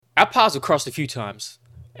our paths have crossed a few times,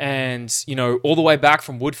 and all the way back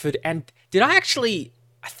from Woodford. And I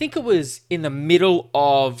think it was in the middle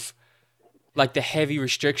of like the heavy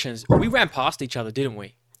restrictions. We ran past each other, didn't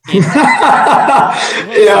we? Yeah,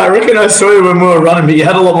 I reckon I saw you when we were running, but you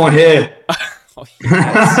had a lot more hair. Oh,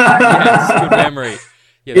 yes, good memory.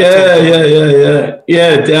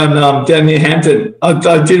 Yeah, down near Hampton.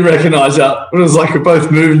 I did recognise that. It was like we're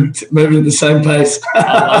both moving at the same pace.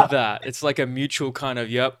 I love that. It's like a mutual kind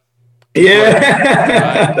of, yep.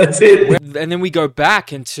 Yeah, right? That's it. And then we go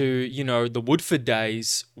back into, the Woodford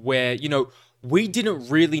days where, we didn't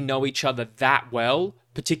really know each other that well,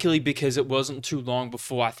 particularly because it wasn't too long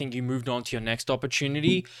before I think you moved on to your next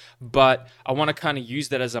opportunity. But I want to kind of use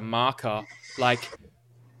that as a marker. Like,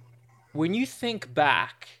 when you think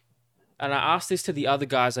back, and I asked this to the other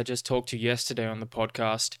guys I just talked to yesterday on the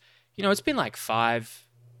podcast, it's been like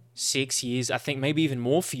 5-6 years, I think maybe even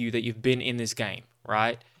more for you that you've been in this game,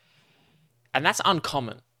 right? And that's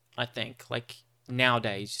uncommon, I think. Like,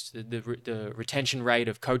 nowadays, the retention rate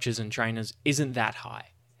of coaches and trainers isn't that high.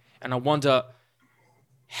 And I wonder,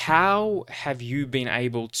 how have you been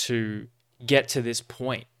able to get to this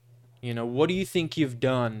point? What do you think you've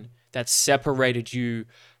done that separated you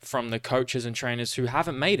from the coaches and trainers who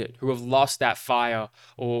haven't made it, who have lost that fire,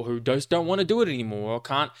 or who don't want to do it anymore, or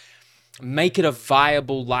can't make it a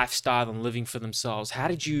viable lifestyle and living for themselves? How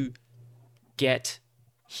did you get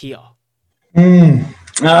here?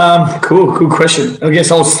 Cool question. I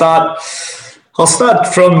guess I'll start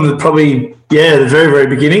from the very, very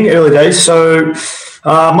beginning, early days. So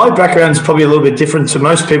my background's probably a little bit different to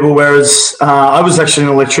most people, whereas I was actually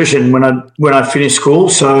an electrician when I finished school.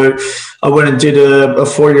 So I went and did a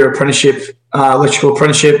 4-year apprenticeship, electrical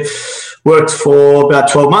apprenticeship, worked for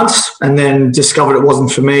about 12 months, and then discovered it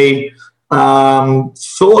wasn't for me.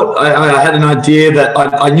 Thought I had an idea that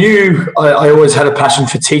I knew I always had a passion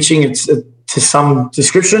for teaching. It's to some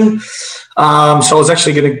description. So I was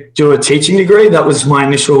actually going to do a teaching degree. That was my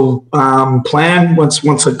initial plan. Once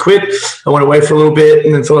I quit, I went away for a little bit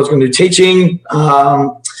and then thought I was going to do teaching.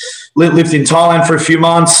 Lived in Thailand for a few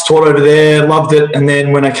months, taught over there, loved it. And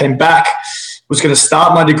then when I came back, was going to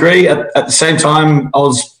start my degree. At the same time, I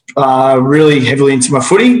was really heavily into my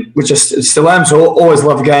footy, which I still am. So I always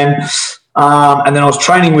loved the game. And then I was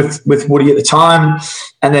training with Woody at the time.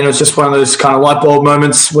 And then it was just one of those kind of light bulb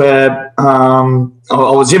moments where I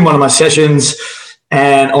was in one of my sessions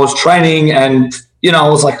and I was training, and, I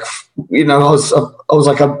was like,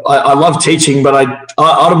 I love teaching, but I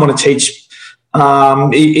don't want to teach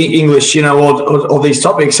English, or these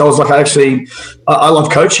topics. I was like, I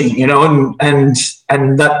love coaching, and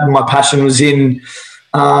that my passion was in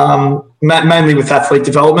mainly with athlete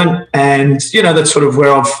development, and that's sort of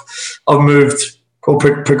where I've moved, or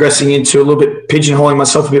progressing into a little bit, pigeonholing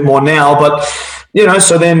myself a bit more now. But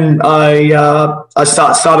so then I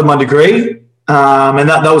started my degree, and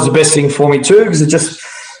that was the best thing for me too, because it just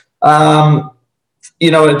I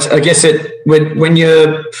guess when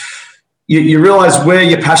you realize where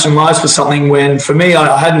your passion lies for something. When for me,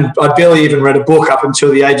 I barely even read a book up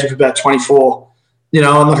until the age of about 24. And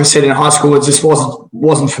like I said, in high school, it just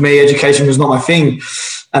wasn't for me. Education was not my thing.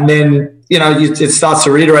 And then, it starts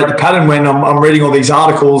to reiterate the pattern when I'm reading all these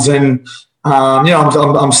articles and,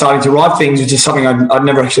 I'm starting to write things, which is something I'd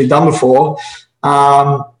never actually done before.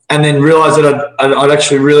 And then realize that I'd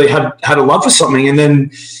actually really had a love for something. And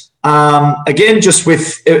then, again, just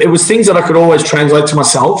it was things that I could always translate to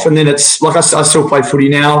myself. And then it's like I still play footy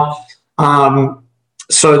now.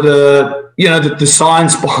 So the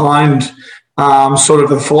science behind sort of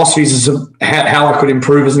the philosophies of how I could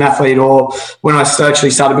improve as an athlete, or when I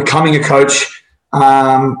actually started becoming a coach,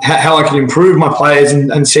 how I could improve my players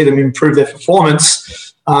and see them improve their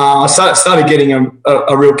performance. I started getting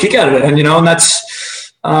a real kick out of it, and and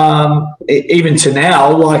that's even to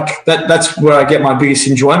now, like that's where I get my biggest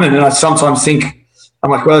enjoyment. And I sometimes think,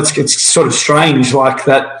 I'm like, well, it's sort of strange, like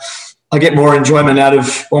that. I get more enjoyment out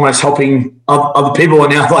of almost helping other people,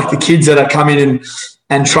 and now like the kids that are coming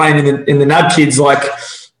and train in the NAB kids, like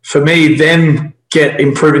for me, them get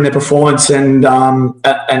improving their performance and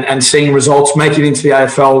seeing results, make it into the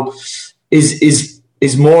AFL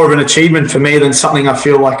is more of an achievement for me than something I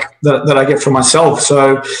feel like that I get for myself.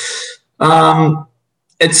 So I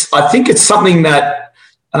think it's something that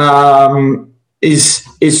is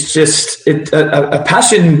just a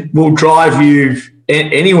passion will drive you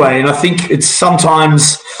anyway. And I think it's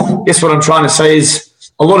sometimes, I guess what I'm trying to say is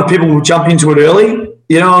a lot of people will jump into it early,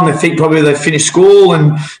 and they think probably they finish school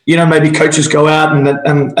and, maybe coaches go out and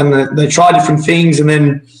they try different things, and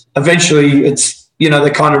then eventually it's they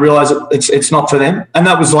kind of realize it's not for them. And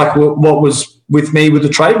that was like what was with me with the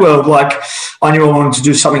trade world. Like I knew I wanted to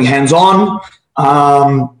do something hands-on.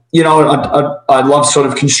 I love sort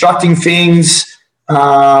of constructing things.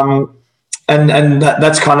 And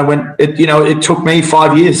that's kind of when it took me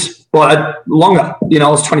 5 years, longer. I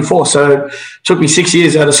was 24, so it took me 6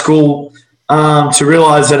 years out of school to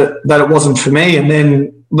realize that it wasn't for me. And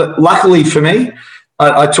then, luckily for me,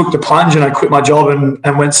 I took the plunge and I quit my job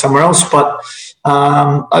and went somewhere else. But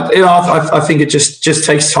I think it just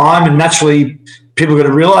takes time, and naturally, people got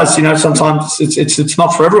to realize, sometimes it's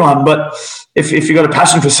not for everyone. But if you've got a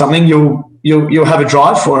passion for something, you'll have a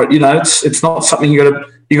drive for it. It's not something you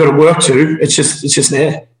got to work to. It's just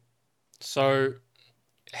there. So,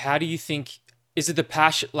 how do you think? Is it the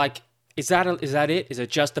passion? Like, is that it? Is it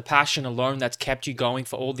just the passion alone that's kept you going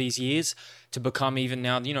for all these years to become even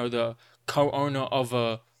now, the co-owner of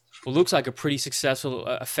what looks like a pretty successful,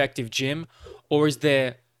 effective gym? Or are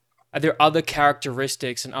there other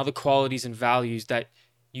characteristics and other qualities and values that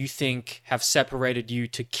you think have separated you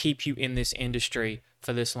to keep you in this industry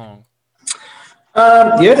for this long?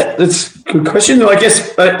 Yeah, that's a good question. I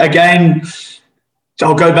guess, again,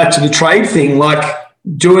 I'll go back to the trade thing, like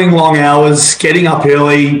doing long hours, getting up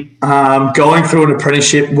early, going through an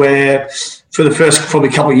apprenticeship where for the first probably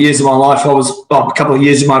couple of years of my life, a couple of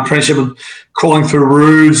years of my apprenticeship, crawling through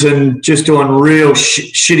roofs and just doing real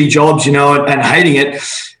shitty jobs, and hating it.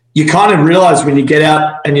 You kind of realize when you get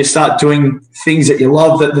out and you start doing things that you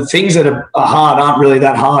love, that the things that are hard aren't really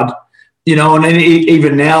that hard, and then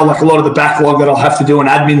even now, like a lot of the backlog that I'll have to do and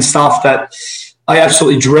admin stuff that I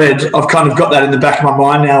absolutely dread, I've kind of got that in the back of my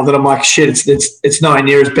mind now that I'm like, shit, it's nowhere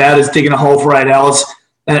near as bad as digging a hole for 8 hours.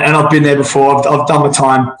 And I've been there before. I've done my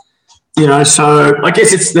time, so I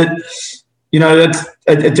guess it's that,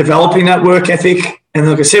 developing that work ethic. And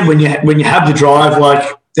like I said, when you have the drive,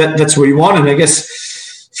 like that's what you want. And I guess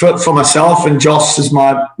for myself and Joss as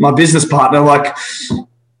my business partner, like,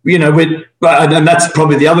 and that's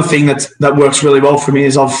probably the other thing that works really well for me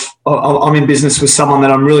is I'm in business with someone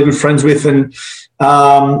that I'm really good friends with, and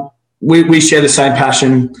we share the same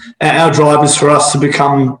passion. Our drive is for us to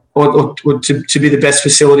become or to be the best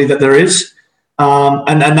facility that there is,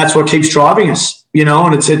 and that's what keeps driving us.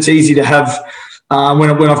 And it's easy to have when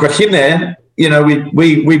I've got him there.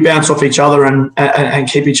 We bounce off each other and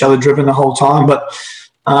keep each other driven the whole time. But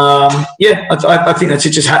I think that's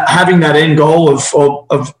it. Just having that end goal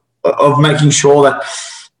of making sure that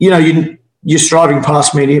you're striving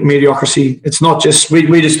past mediocrity. It's not just we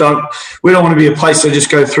don't want to be a place that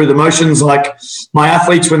just go through the motions. Like my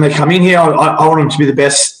athletes, when they come in here, I want them to be the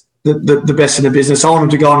best in the business. I want them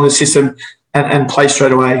to go into the system and play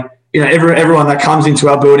straight away. Everyone that comes into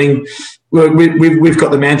our building, we've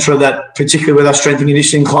got the mantra that, particularly with our strength and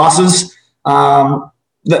conditioning classes,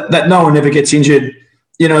 that no one ever gets injured.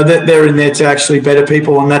 That they're in there to actually better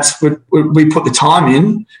people, and that's what we put the time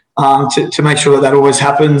in to make sure that always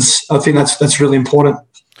happens. I think that's really important.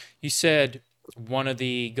 You said one of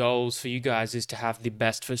the goals for you guys is to have the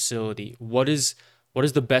best facility. What is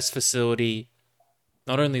the best facility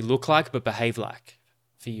not only look like but behave like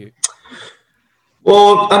for you?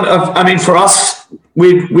 Well, I mean, for us,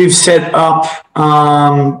 we've set up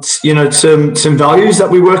some values that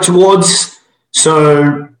we work towards.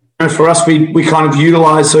 So for us, we kind of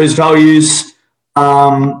utilize those values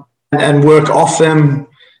and work off them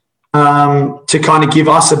to kind of give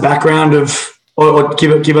us a background of or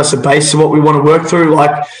give us a base of what we want to work through.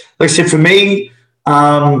 Like I said, for me,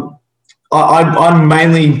 I'm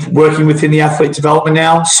mainly working within the athlete development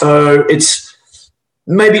now, so it's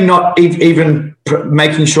maybe not even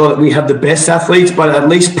making sure that we have the best athletes, but at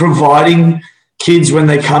least providing kids when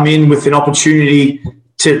they come in with an opportunity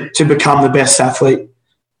to become the best athlete.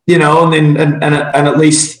 And at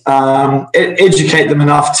least educate them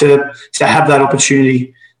enough to have that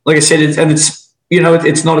opportunity. Like I said,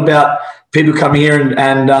 it's not about people coming here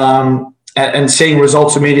and seeing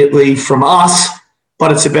results immediately from us,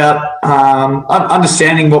 but it's about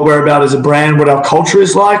understanding what we're about as a brand, what our culture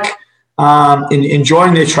is like,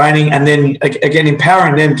 enjoying their training, and then again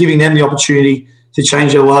empowering them, giving them the opportunity to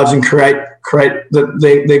change their lives and create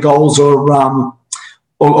their goals or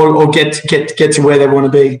get to where they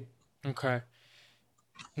want to be. Okay.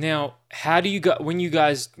 Now, how do you go when you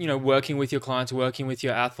guys, working with your clients, working with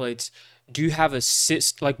your athletes? Do you have a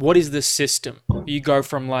system? Like, what is the system? You go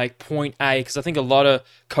from like point A, because I think a lot of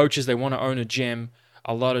coaches, they want to own a gym.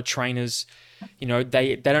 A lot of trainers,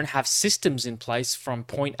 they don't have systems in place from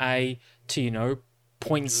point A to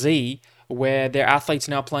point Z, where their athlete's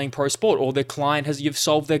now playing pro sport or their client you've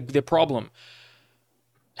solved their problem.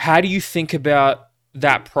 How do you think about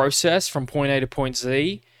that process from point A to point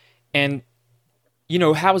Z? And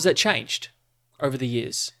how has that changed over the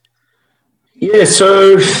years? Yeah,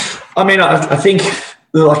 so I mean, I think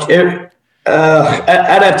like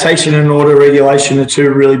adaptation and auto regulation are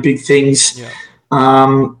two really big things. Yeah.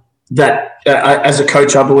 That as a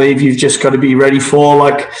coach, I believe you've just got to be ready for.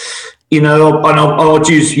 Like, and I'll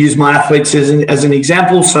use my athletes as an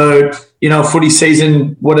example. So, footy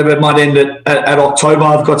season, whatever it might end at October,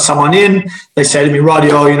 I've got someone in. They say to me,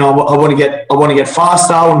 "Rightio, I want to get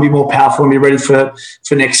faster. I want to be more powerful and be ready for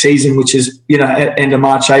next season, which is end of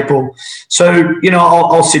March, April." So,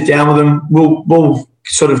 I'll sit down with them. We'll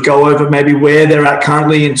sort of go over maybe where they're at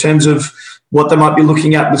currently in terms of what they might be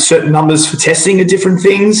looking at with certain numbers for testing of different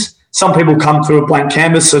things. Some people come through a blank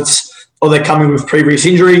canvas, or they're coming with previous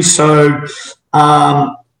injuries. So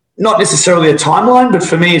not necessarily a timeline, but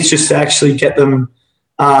for me, it's just to actually get them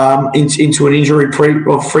into an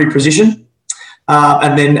injury-free position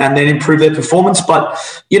and then improve their performance. But,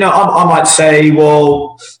 I might say,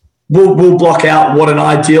 well, we'll block out what an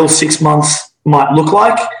ideal 6 months might look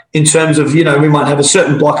like in terms of, we might have a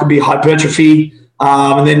certain block would be hypertrophy,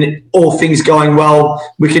 and then all things going well,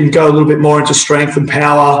 we can go a little bit more into strength and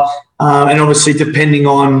power. And obviously, depending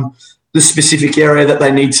on the specific area that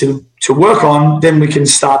they need to work on, then we can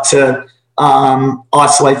start to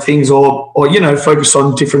isolate things or focus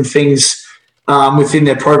on different things within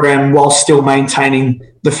their program while still maintaining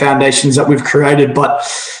the foundations that we've created. But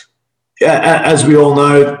as we all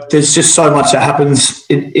know, there's just so much that happens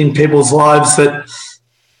in people's lives that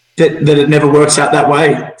it never works out that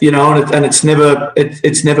way, and it's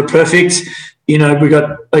never perfect. You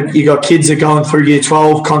got kids that are going through year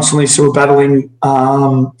 12 constantly, so we're battling,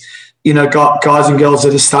 got guys and girls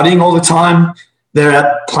that are studying all the time. They're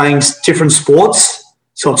out playing different sports.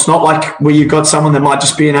 So it's not like where you've got someone that might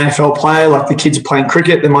just be an AFL player, like the kids are playing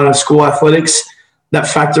cricket, they might have school athletics that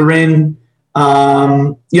factor in.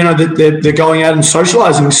 They're going out and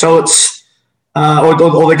socializing. So it's, or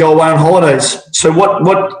they go away on holidays. So what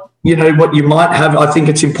you might have, I think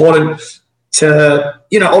it's important to,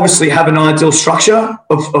 obviously have an ideal structure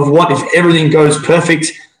of what, if everything goes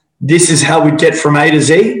perfect, this is how we get from A to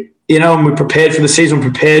Z, and we're prepared for the season,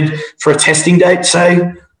 prepared for a testing date,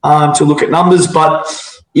 say, to look at numbers. But,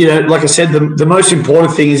 like I said, the most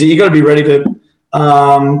important thing is that you got to be ready to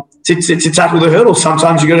tackle the hurdles.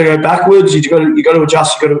 Sometimes you got to go backwards. You got to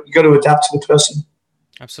adjust. You got to adapt to the person.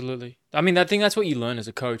 Absolutely. I mean, I think that's what you learn as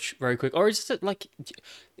a coach very quick. Or is it like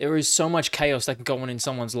there is so much chaos that can go on in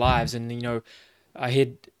someone's lives, and I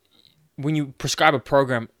heard when you prescribe a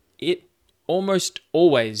program, it almost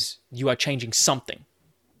always you are changing something.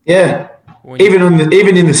 Yeah. Even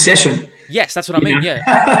in the session. Yes, that's what I mean. Yeah.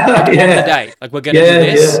 Like on the day, like we're gonna do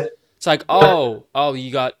this. Yeah. It's like, oh,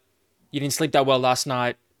 you didn't sleep that well last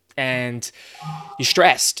night, and you're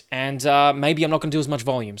stressed, and maybe I'm not gonna do as much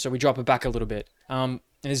volume, so we drop it back a little bit.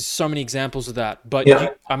 There's so many examples of that. But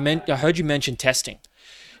I heard you mention testing.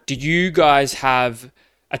 Did you guys have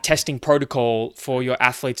a testing protocol for your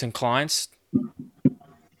athletes and clients?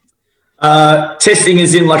 Testing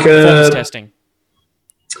is in like performance testing.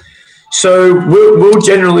 So we'll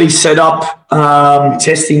generally set up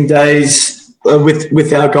testing days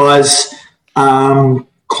with our guys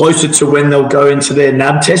closer to when they'll go into their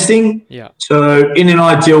NAB testing. Yeah. So in an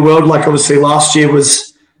ideal world, like obviously last year was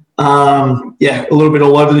a little bit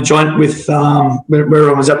all over the joint with where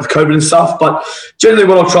everyone was at with COVID and stuff. But generally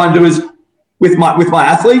what I'll try and do is with my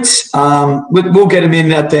athletes, we'll get them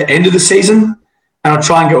in at the end of the season, and I'll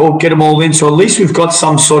try and get them all in. So at least we've got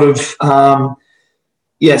some sort of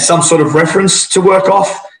reference to work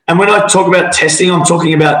off. And when I talk about testing, I'm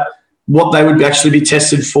talking about what they would actually be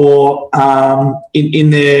tested for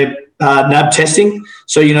in their NAB testing.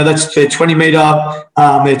 So, that's their 20-meter,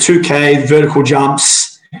 their 2K, vertical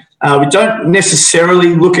jumps. We don't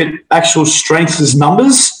necessarily look at actual strengths as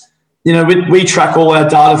numbers. We track all our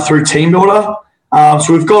data through Team Builder.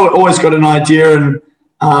 So we've always got an idea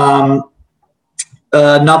and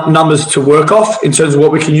numbers to work off in terms of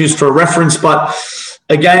what we can use for a reference. But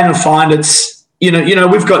again, I find it's,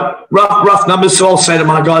 we've got rough numbers. So I'll say to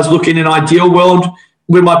my guys, look, in an ideal world,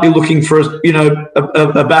 we might be looking for,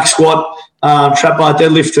 a back squat, trap bar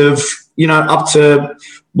deadlift of, up to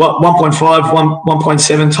 1.5,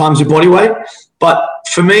 1.7 times your body weight. But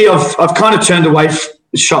for me, I've kind of turned away,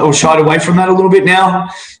 shied away from that a little bit now.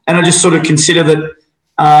 And I just sort of consider that,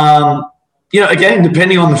 again,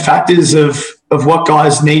 depending on the factors of what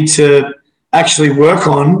guys need to actually work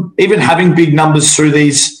on, even having big numbers through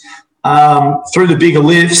these, through the bigger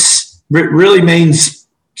lifts really means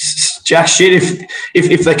jack shit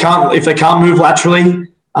if they can't move laterally,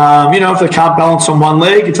 if they can't balance on one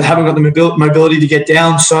leg, if they haven't got the mobility to get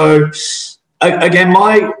down. So again,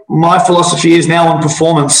 my philosophy is now on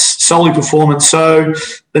performance, solely performance. So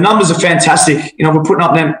the numbers are fantastic. You know, we're putting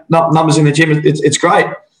up numbers in the gym. It's great.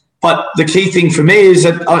 But the key thing for me is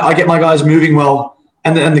that I get my guys moving well,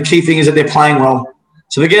 and the key thing is that they're playing well.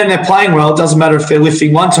 So again, they're playing well. It doesn't matter if they're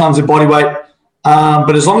lifting 1 times their body weight,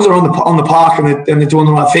 but as long as they're on the park and they're doing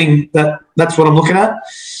the right thing, that's what I'm looking at.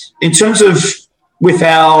 In terms of with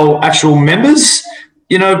our actual members,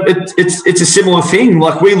 you know, it's a similar thing.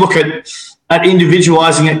 Like we look at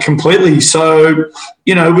individualizing it completely. So,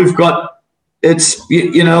 you know, we've got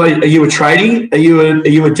you know, are you a tradie? Are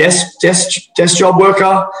you a desk job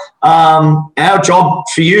worker? Our job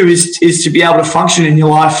for you is to be able to function in your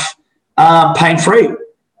life pain free.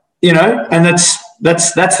 You know, and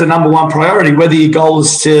that's the number one priority. Whether your goal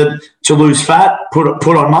is to lose fat, put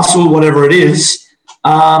on muscle, whatever it is,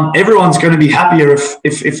 everyone's going to be happier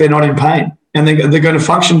if they're not in pain, and they're going to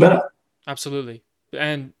function better. Absolutely.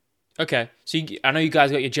 And okay, so I know you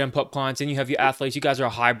guys got your Gen Pop clients and you have your athletes. You guys are a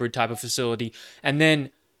hybrid type of facility. And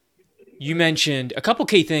then you mentioned a couple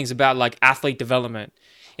key things about like athlete development.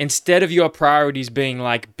 Instead of your priorities being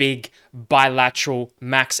like big bilateral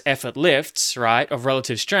max effort lifts, right, of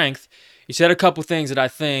relative strength, you said a couple things that I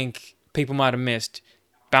think people might have missed.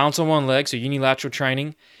 Balance on one leg, so unilateral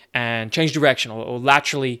training, and change direction or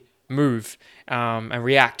laterally move and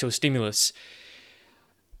react to a stimulus.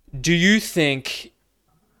 Do you think,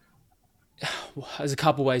 there's a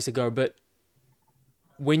couple ways to go, but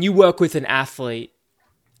when you work with an athlete,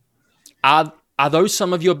 are those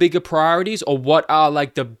some of your bigger priorities, or what are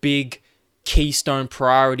like the big keystone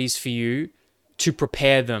priorities for you to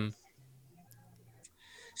prepare them?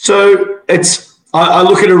 So I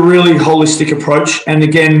look at a really holistic approach, and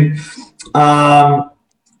again,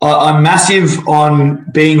 I'm massive on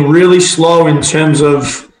being really slow in terms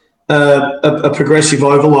of a progressive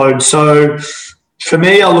overload. So for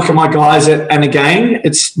me, I look at my guys and again,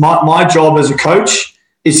 it's my job as a coach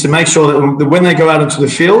is to make sure that when they go out into the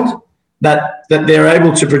field, that they're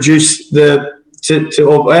able to produce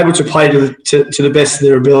or able to play to the best of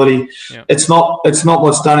their ability. Yeah. It's not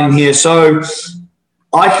what's done in here. So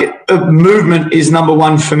movement is number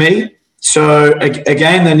one for me. So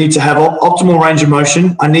again, they need to have optimal range of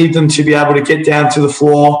motion. I need them to be able to get down to the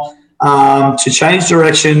floor, to change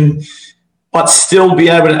direction, but still be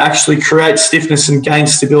able to actually create stiffness and gain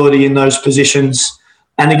stability in those positions.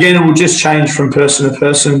 And again, it will just change from person to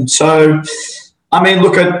person. So, I mean,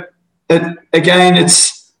 look at it again.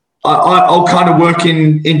 I'll kind of work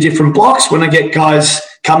in different blocks. When I get guys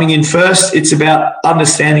coming in first, it's about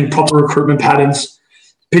understanding proper recruitment patterns,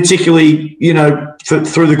 particularly, you know,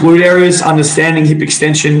 through the glute areas, understanding hip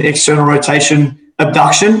extension, external rotation,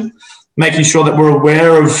 abduction, making sure that we're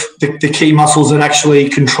aware of the key muscles that actually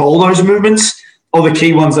control those movements, or the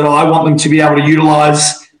key ones that I want them to be able to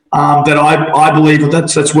utilize, that I believe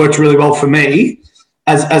that's worked really well for me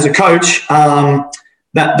as a coach,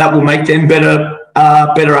 that will make them better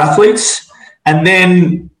athletes. And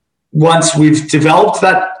then once we've developed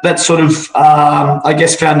that sort of, I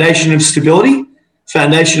guess, foundation of stability,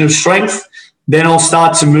 foundation of strength, then I'll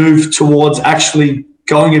start to move towards actually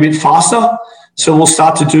going a bit faster. So we'll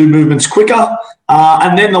start to do movements quicker.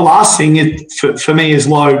 And then the last thing for me is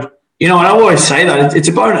load. You know, and I always say that it's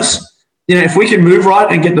a bonus. You know, if we can move right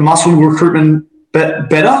and get the muscle recruitment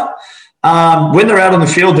better, when they're out on the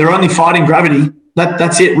field, they're only fighting gravity.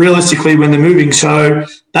 That's it realistically when they're moving. So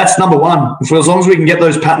that's number one. As long as we can get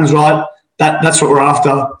those patterns right, that's what we're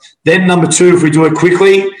after. Then number two, if we do it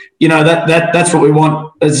quickly, you know, that's what we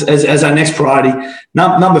want as our next priority.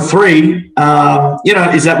 Number three, you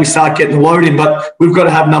know, is that we start getting the load in, but we've got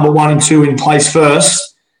to have number one and two in place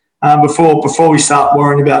first before we start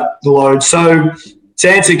worrying about the load. So to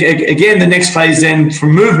answer again, the next phase then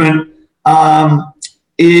from movement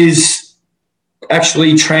is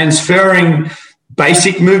actually transferring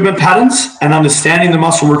basic movement patterns and understanding the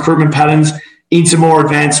muscle recruitment patterns into more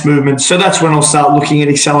advanced movements. So that's when I'll start looking at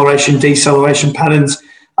acceleration, deceleration patterns,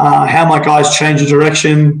 how my guys change the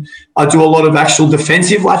direction. I do a lot of actual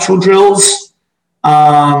defensive lateral drills.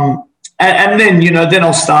 And then, you know, then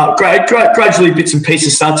I'll start gradually bits and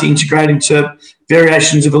pieces start to integrate into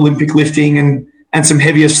variations of Olympic lifting and some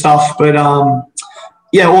heavier stuff. But,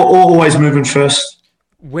 yeah, always moving first.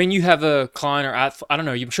 When you have a client or I don't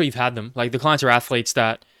know, I'm sure you've had them, like the clients are athletes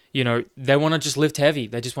that, you know, they want to just lift heavy.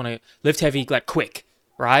 They just want to lift heavy like quick,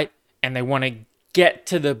 right? And they want to get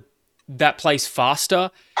to that place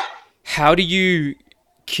faster. How do you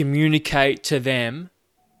communicate to them?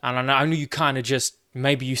 And I know you kind of just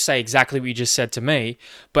maybe you say exactly what you just said to me,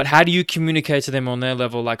 but how do you communicate to them on their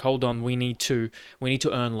level? Like, hold on, we need to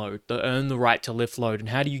earn load, earn the right to lift load. And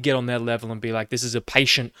how do you get on their level and be like, this is a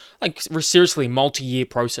patient, like seriously multi-year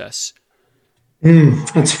process?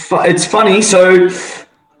 It's funny. So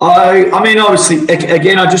I mean, obviously,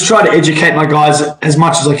 again, I just try to educate my guys as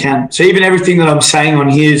much as I can. So even everything that I'm saying on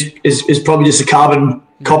here is probably just a carbon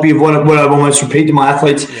copy of what I almost repeat to my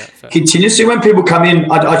athletes continuously. When people come in,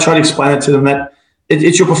 I try to explain it to them that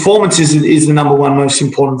it's your performance is the number one most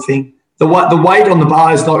important thing. The weight on the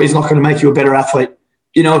bar is not going to make you a better athlete.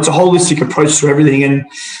 You know, it's a holistic approach to everything. And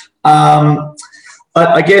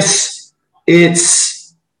I guess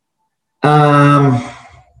it's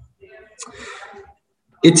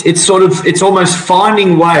almost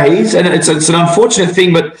finding ways, and it's an unfortunate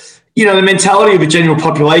thing, but you know, the mentality of the general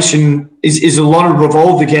population is a lot of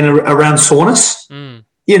revolved again around soreness.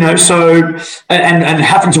 You know, so and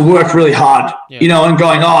having to work really hard, you know, and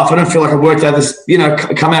going, oh, if I don't feel like I worked out this, you know,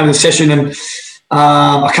 come out of the session and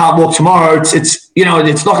I can't walk tomorrow, it's you know,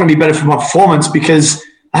 it's not going to be better for my performance because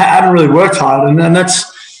I haven't really worked hard, and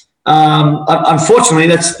that's unfortunately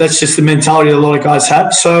that's just the mentality that a lot of guys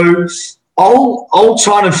have. So I'll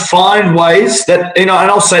try to find ways that, you know, and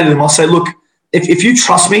I'll say to them, I'll say, look, if you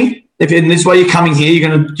trust me, if in this way you're coming here,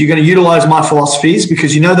 you're gonna utilize my philosophies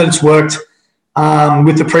because you know that it's worked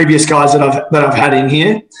with the previous guys that I've had in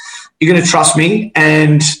here. You're going to trust me,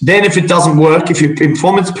 and then if it doesn't work, if your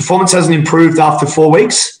performance hasn't improved after 4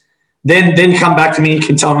 weeks, then come back to me and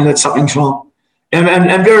can tell me that something's wrong.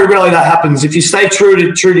 And very rarely that happens. If you stay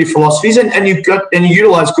true to your philosophies and you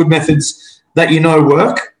utilize good methods that you know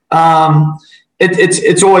work,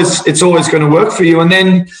 it's always going to work for you. And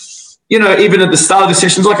then, you know, even at the start of the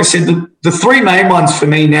sessions, like I said, the three main ones for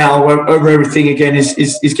me now over everything again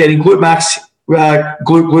is getting glute max,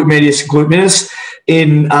 glute medius, glute minimus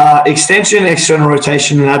in extension, external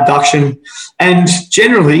rotation, and abduction. And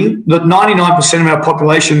generally, the 99% of our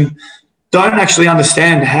population don't actually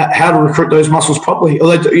understand how to recruit those muscles properly,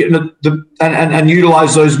 or and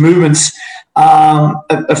utilize those movements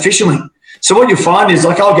efficiently. So what you find is,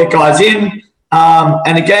 like, I'll get guys in,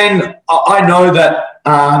 and again, I know that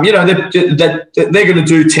you know that they're going to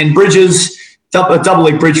do 10 bridges. A double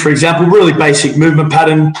leg bridge, for example, really basic movement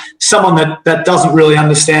pattern. Someone that doesn't really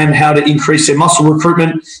understand how to increase their muscle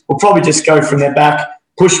recruitment will probably just go from their back,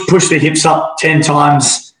 push their hips up 10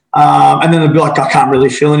 times, and then they'll be like, I can't really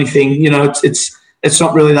feel anything. You know, it's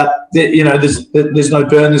not really that. You know, there's no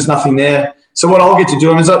burn, there's nothing there. So what I'll get to do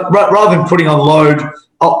them is, rather than putting on load,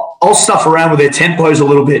 I'll stuff around with their tempos a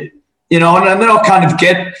little bit. You know, and then I'll kind of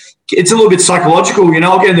it's a little bit psychological. You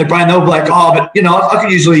know, I'll get in their brain. They'll be like, oh, but you know, I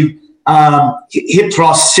could usually hip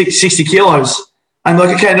thrust 60 kilos. I'm like,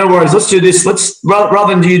 okay, no worries. Let's do this.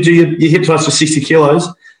 Rather than you do your hip thrust for 60 kilos,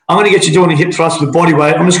 I'm going to get you doing a hip thrust with body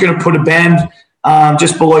weight. I'm just going to put a band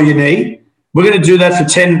just below your knee. We're going to do that for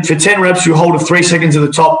 10 reps. You hold it 3 seconds at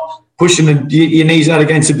the top, pushing your knees out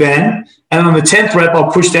against the band. And on the 10th rep,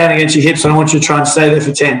 I'll push down against your hips, and I want you to try and stay there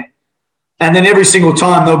for 10. And then every single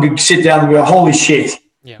time they'll sit down and go, holy shit,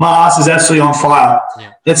 my ass is absolutely on fire.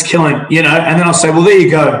 Yeah. That's killing, you know. And then I'll say, well, there you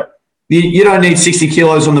go. You don't need 60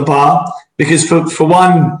 kilos on the bar because for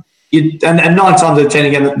one, and 9 times out of 10,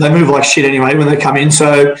 again, they move like shit anyway when they come in.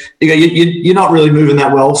 So you go, you're not really moving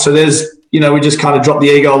that well. So there's, you know, we just kind of drop the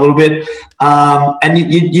ego a little bit. And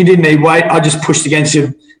you didn't need weight. I just pushed against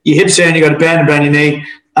your hips there, and you got a band around your knee,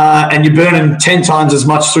 and you're burning 10 times as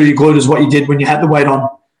much through your glute as what you did when you had the weight on.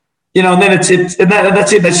 You know, and then that's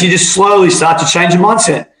it. You just slowly start to change your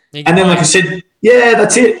mindset. And then, like I said, yeah,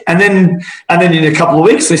 that's it. And then in a couple of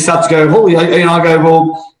weeks, they start to go, holy, you know, I go,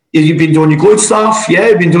 well, you've been doing your glute stuff. Yeah,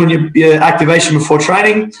 you've been doing your activation before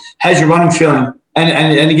training. How's your running feeling?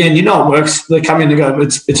 And again, you know, it works. They come in and go,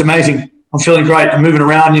 it's amazing. I'm feeling great. I'm moving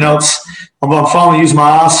around. You know, I'm finally using my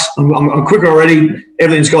ass. I'm quicker already.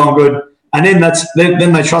 Everything's going good. And then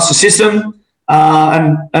then they trust the system.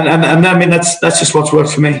 And I mean, that's just what's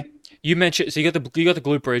worked for me. You mentioned, so you got the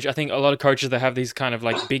glute bridge. I think a lot of coaches, they have these kind of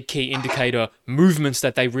like big key indicator movements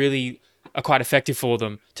that they really are quite effective for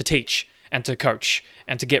them to teach and to coach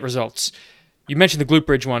and to get results. You mentioned the glute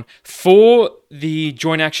bridge one. For the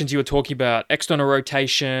joint actions you were talking about, external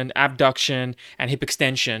rotation, abduction, and hip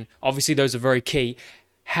extension, obviously those are very key.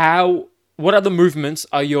 What other movements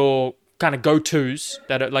are your kind of go-tos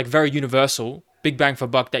that are like very universal, big bang for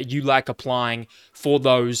buck, that you like applying for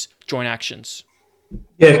those joint actions?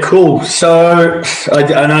 Yeah, cool. So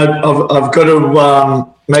I know I've got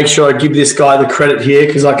to make sure I give this guy the credit here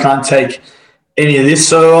because I can't take any of this.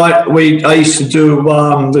 So I used to do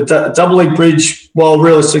the double leg bridge, well,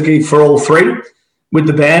 realistically for all three with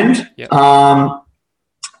the band. Yep.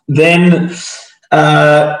 Then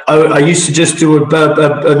I used to just do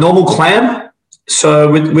a normal clam.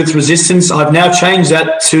 So with resistance, I've now changed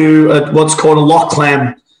that to what's called a lock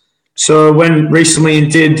clam. So when recently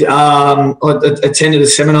did I attended a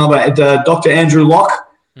seminar by Dr. Andrew Locke.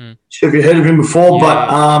 Sure if you heard of him before, but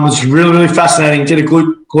it was really, really fascinating. Did a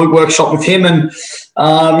glute workshop with him, and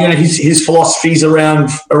his philosophies around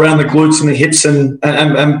the glutes and the hips and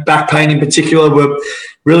back pain in particular were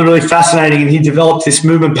really, really fascinating. And he developed this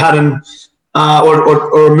movement pattern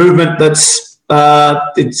or a movement that's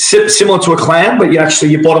it's similar to a clam, but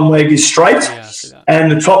your bottom leg is straight, and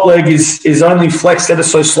the top leg is only flexed ever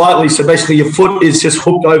so slightly. So basically, your foot is just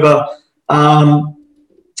hooked over.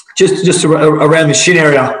 Just around the shin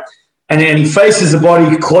area, and then he faces the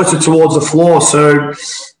body closer towards the floor. So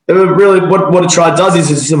really what a try does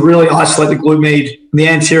is to really isolate the glute med, the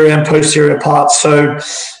anterior and posterior parts. So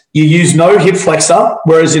you use no hip flexor,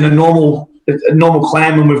 whereas in a normal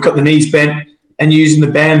clam when we've got the knees bent and using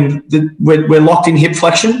the band, we're locked in hip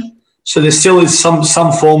flexion. So there still is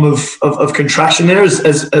some form of contraction there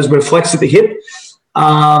as we're flexed at the hip.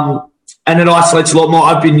 And it isolates a lot more.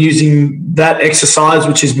 I've been using that exercise,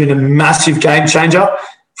 which has been a massive game changer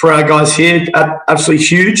for our guys here, absolutely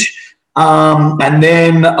huge. And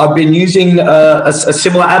then I've been using a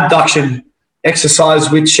similar abduction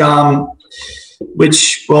exercise, which well,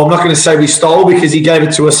 I'm not going to say we stole because he gave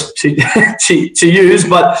it to us to use,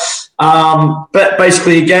 but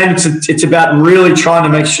basically, again, it's about really trying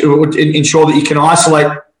to ensure that you can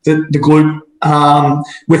isolate the glute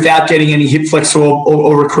without getting any hip flex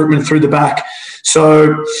or recruitment through the back.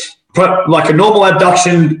 So put like a normal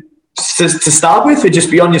abduction to start with, would just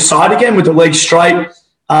be on your side again with the legs straight,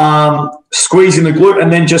 squeezing the glute,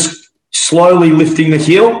 and then just slowly lifting the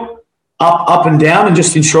heel up and down and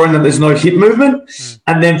just ensuring that there's no hip movement.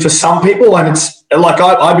 And then for some people, and it's like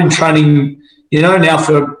I've been training, now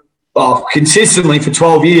for consistently for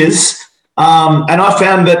 12 years. And I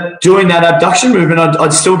found that doing that abduction movement,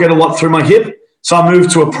 I'd still get a lot through my hip. So I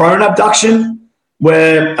moved to a prone abduction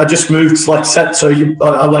where I just moved like set. So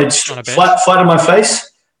I laid flat on my face.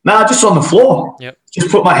 No, just on the floor. Yep. Just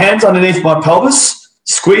put my hands underneath my pelvis,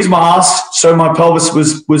 squeeze my ass so my pelvis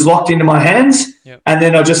was locked into my hands. Yep. And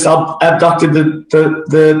then I just abducted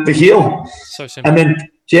the heel. So simple. And then,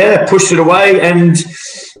 pushed it away. And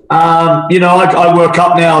I work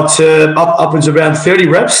up now to upwards of around 30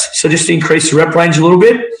 reps. So just to increase the rep range a little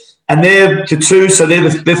bit. And they're the two, so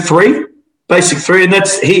they're three, basic three. And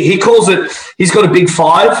that's, he calls it, he's got a big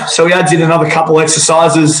 5. So he adds in another couple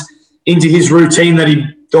exercises into his routine that he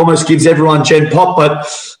almost gives everyone gen pop. But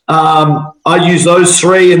I use those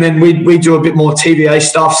 3, and then we do a bit more TVA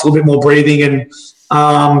stuff, a little bit more breathing, and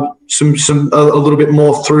a little bit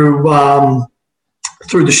more through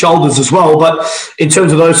the shoulders as well. But in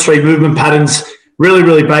terms of those 3 movement patterns, really,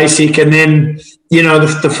 really basic. And then,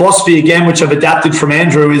 the philosophy again, which I've adapted from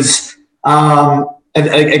Andrew is,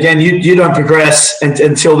 again, you don't progress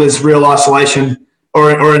until there's real isolation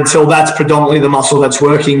or until that's predominantly the muscle that's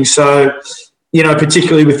working. So,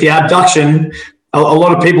 particularly with the abduction, a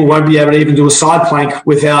lot of people won't be able to even do a side plank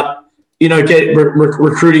without,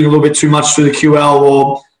 recruiting a little bit too much through the QL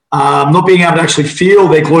or not being able to actually feel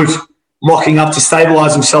their glute locking up to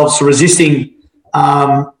stabilize themselves, so resisting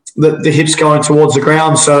the hips going towards the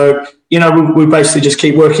ground. So, we basically just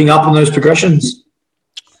keep working up on those progressions.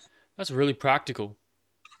 That's really practical.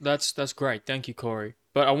 That's great. Thank you, Corey.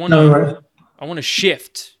 But I want to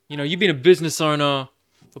shift. You've been a business owner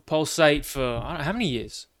for Pulsate for, I don't know, how many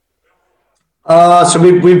years? So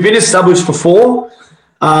we've been established for 4.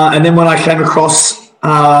 And then when I came across,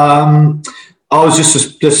 I was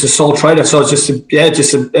just a sole trader. So I was just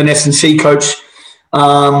an S&C coach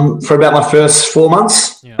for about my first 4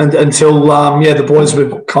 months until the boys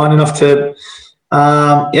were kind enough to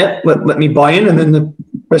let me buy in, and then the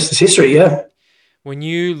rest is history. Yeah. When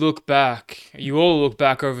you look back, you all look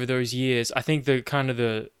back over those years, I think a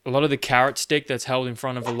lot of the carrot stick that's held in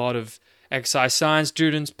front of a lot of exercise science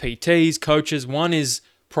students, PTs, coaches. 1 is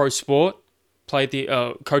pro sport, play at the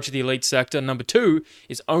coach of the elite sector. Number 2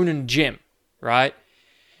 is owning a gym, right?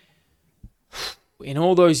 In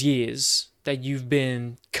all those years that you've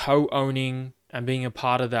been co-owning and being a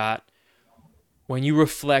part of that, when you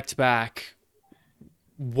reflect back,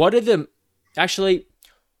 what's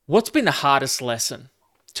been the hardest lesson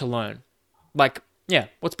to learn?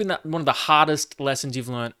 What's been one of the hardest lessons you've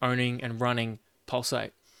learned owning and running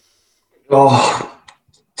Pulsate? Oh,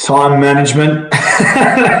 time management.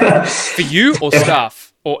 For you or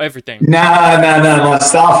staff or everything? No. My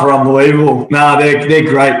staff are unbelievable. No, they're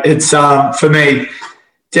great. It's for me,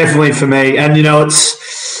 definitely for me. And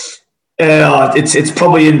it's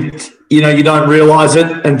probably you don't realize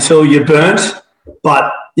it until you're burnt.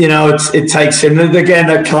 But, it takes him. And again,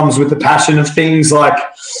 that comes with the passion of things. Like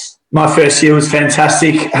my first year was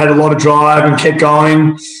fantastic. Had a lot of drive and kept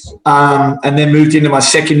going. And then moved into my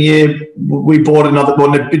second year. We bought another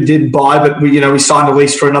one. Didn't buy, but we signed a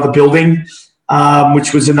lease for another building,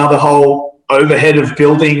 which was another whole overhead of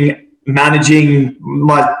building, managing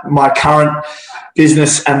my current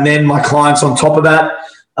business and then my clients on top of that,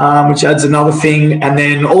 which adds another thing. And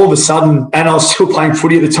then all of a sudden, and I was still playing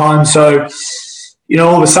footy at the time, so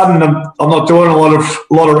all of a sudden I'm not doing a lot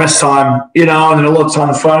of rest time, and then a lot of time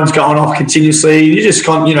the phone's going off continuously. You just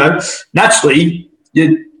can't, naturally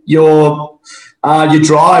your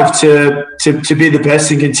drive to be the best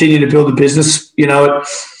and continue to build a business,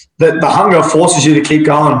 the hunger forces you to keep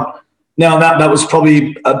going. Now that was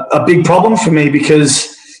probably a big problem for me,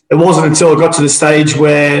 because it wasn't until I got to the stage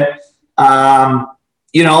where, I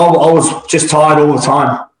was just tired all the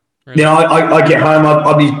time. Right. I get home,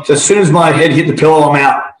 I'd be, as soon as my head hit the pillow, I'm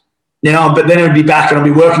out, but then it would be back and I'd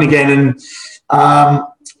be working again. And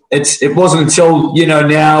it wasn't until,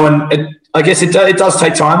 now, and I guess it does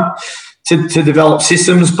take time to develop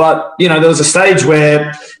systems, but, there was a stage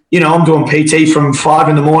where, I'm doing PT from 5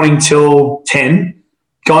 a.m. till 10,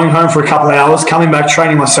 going home for a couple of hours, coming back,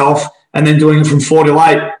 training myself, and then doing it from 4 to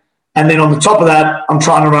 8. And then on the top of that, I'm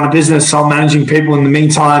trying to run a business, so I'm managing people in the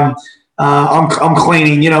meantime. I'm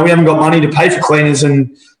cleaning. We haven't got money to pay for cleaners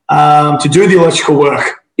and to do the electrical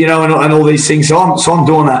work, and all these things. So I'm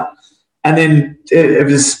doing that. And then it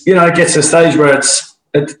was, it gets to a stage where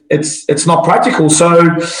it's not practical.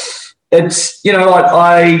 So it's,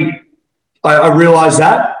 I realized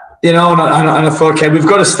that, and I thought, okay, we've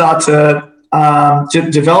got to start to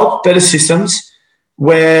develop better systems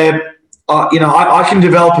where, I can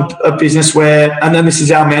develop a business where, and then this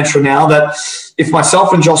is our mantra now, that if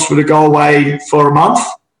myself and Josh were to go away for a month,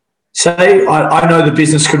 say, I know the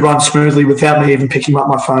business could run smoothly without me even picking up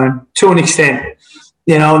my phone to an extent,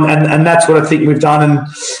 and that's what I think we've done. And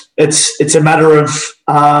it's a matter of,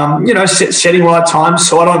 setting right times.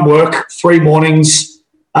 So I don't work 3 mornings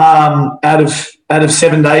out of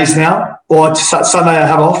 7 days now, or Sunday I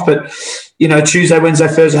have off, but, Tuesday, Wednesday,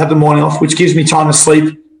 Thursday I have the morning off, which gives me time to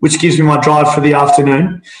sleep, which gives me my drive for the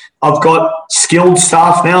afternoon. I've got skilled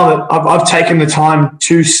staff now that I've taken the time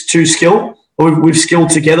to skill. We've skilled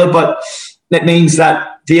together, but that means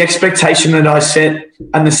that the expectation that I set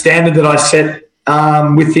and the standard that I set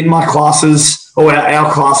within my classes or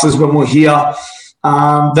our classes when we're here,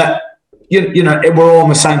 that, we're all on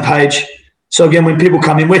the same page. So again, when people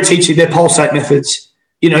come in, we're teaching their pulsate methods.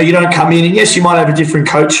 You don't come in, and yes, you might have a different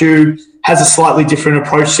coach who has a slightly different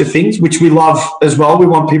approach to things, which we love as well. We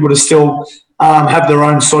want people to still have their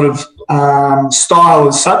own sort of style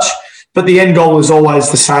as such, but the end goal is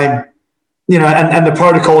always the same, and the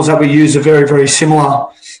protocols that we use are very, very similar.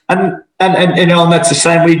 And that's the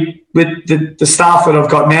same. With the staff that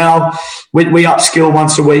I've got now, we upskill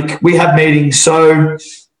once a week. We have meetings. So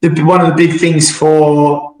one of the big things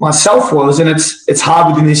for myself was, and it's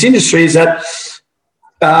hard within this industry, is that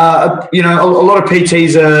a lot of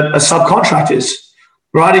PTs are subcontractors,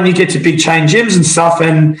 right? And you get to big chain gyms and stuff,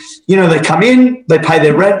 and, they come in, they pay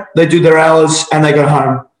their rent, they do their hours, and they go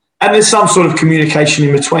home. And there's some sort of communication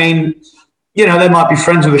in between. They might be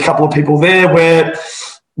friends with a couple of people there, where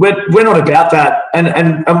we're not about that.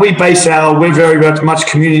 And we're very much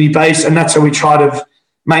community-based, and that's how we try to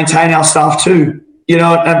maintain our staff too.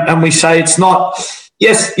 And we say it's not,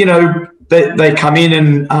 yes, they come in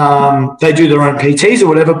and they do their own PTs or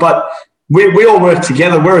whatever, but we all work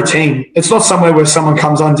together. We're a team. It's not somewhere where someone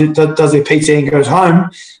comes on, does their PT and goes home.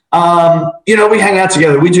 We hang out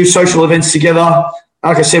together. We do social events together.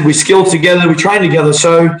 Like I said, we skill together. We train together.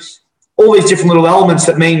 So all these different little elements,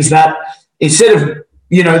 that means that instead of,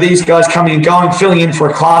 these guys coming and going, filling in for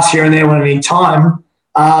a class here and there when I need time,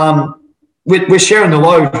 we're sharing the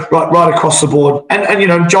load right across the board.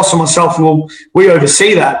 And Joss and myself, we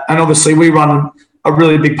oversee that. And obviously we run a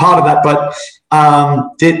really big part of that. But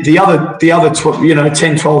the other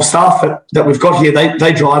 10, 12 staff that we've got here,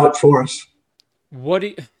 they drive it for us.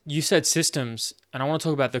 You said systems, and I want to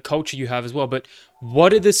talk about the culture you have as well, but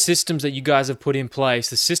what are the systems that you guys have put in place,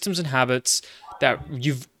 the systems and habits that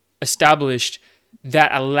you've established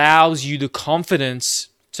that allows you the confidence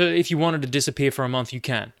to, if you wanted to disappear for a month, you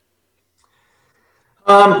can?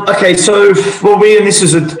 Okay, so and this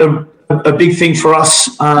is a big thing for us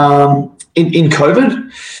in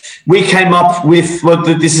COVID. We came up with,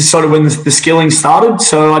 this is sort of when the skilling started.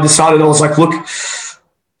 So I decided, I was like, look,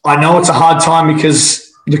 I know it's a hard time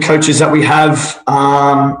because the coaches that we have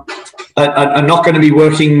are not going to be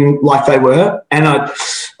working like they were. And I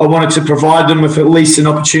wanted to provide them with at least an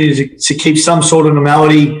opportunity to keep some sort of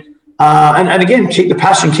normality and again, keep the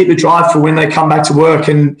passion, keep the drive for when they come back to work,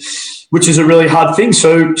 and which is a really hard thing.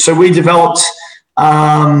 So we developed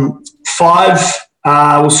five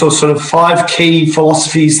key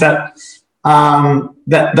philosophies that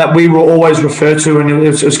we will always refer to, and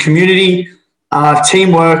it was community,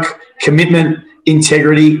 teamwork, commitment,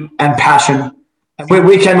 integrity, and passion. And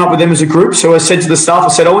we came up with them as a group. So I said to the staff, I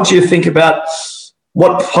said, I want you to think about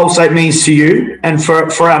what Pulsate means to you, and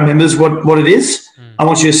for our members, what it is. I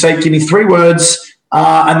want you to say, give me 3 words,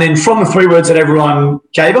 and then from the 3 words that everyone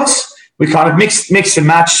gave us, we kind of mix and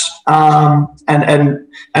match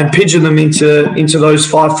and pigeon them into those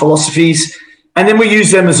 5 philosophies, and then we use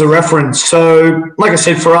them as a reference. So, like I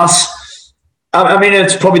said, for us, I mean,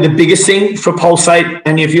 it's probably the biggest thing for Pulsate.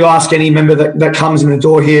 And if you ask any member that comes in the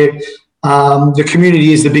door here, the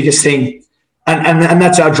community is the biggest thing, and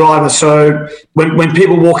that's our driver. So when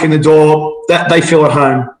people walk in the door, that they feel at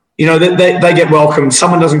home. You know, they get welcomed.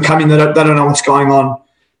 Someone doesn't come in, they don't know what's going on.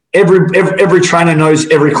 Every trainer knows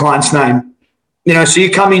every client's name. You know, so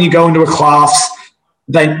you come in, you go into a class,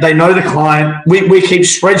 they know the client. We keep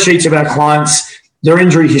spreadsheets of our clients, their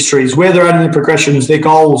injury histories, where they're at in their progressions, their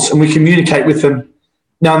goals, and we communicate with them.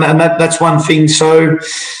 Now, and that's one thing. So,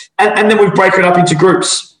 and then we break it up into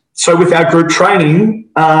groups. So with our group training,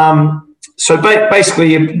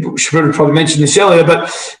 basically, I should have probably mentioned this earlier,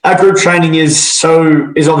 but our group training is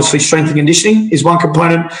obviously strength and conditioning is one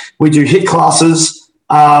component. We do HIIT classes,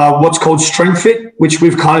 what's called Strength Fit, which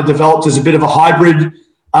we've kind of developed as a bit of a hybrid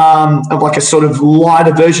of like a sort of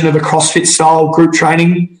lighter version of a CrossFit style group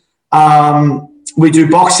training. We do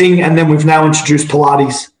boxing, and then we've now introduced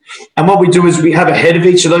Pilates. And what we do is we have a head of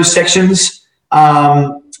each of those sections,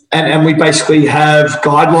 and we basically have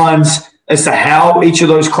guidelines as to how each of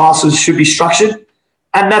those classes should be structured.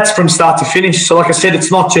 And that's from start to finish. So like I said,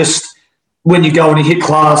 it's not just when you go in a HIIT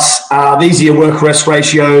class, these are your work-rest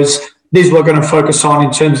ratios. These we're going to focus on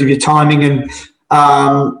in terms of your timing, and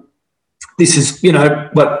this is, you know,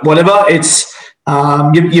 whatever. It's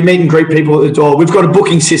you meet and greet people at the door. We've got a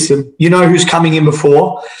booking system. You know who's coming in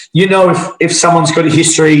before. You know if someone's got a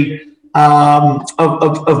history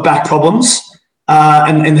of back problems,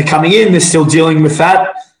 and they're coming in, they're still dealing with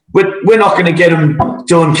that. We're not going to get them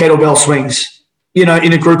doing kettlebell swings, you know,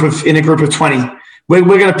 in a group of 20. We're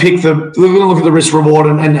going to look at the risk reward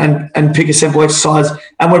and pick a simple exercise,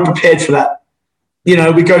 and we're prepared for that. You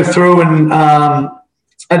know, we go through and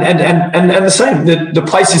the same. The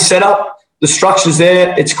place is set up, the structure's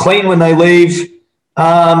there, it's clean when they leave,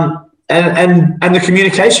 and the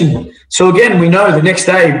communication. So again, we know the next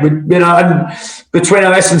day, and between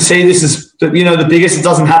our S&C, this is the biggest. It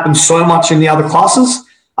doesn't happen so much in the other classes.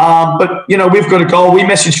 But, you know, we've got a goal. We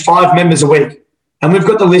message 5 members a week, and we've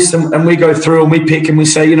got the list, and we go through and we pick and we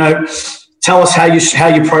say, you know, tell us how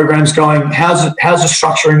your program's going. How's the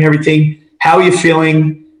structuring everything? How are you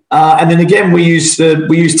feeling? And then again, we use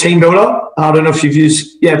Team Builder. I don't know if we've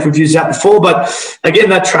used that before, but again,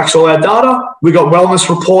 that tracks all our data. We got wellness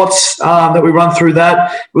reports that we run through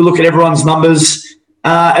that. We look at everyone's numbers,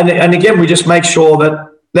 and again, we just make sure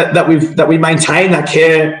that we maintain that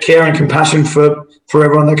care and compassion for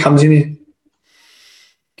everyone that comes in here.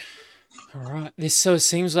 All right. So it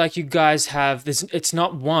seems like you guys have this. It's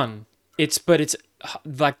not one. It's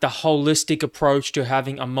like the holistic approach to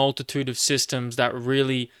having a multitude of systems that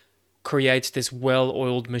really creates this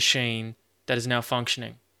well-oiled machine that is now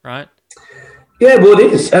functioning, right? Yeah, well,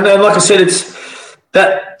 it is. And like I said, it's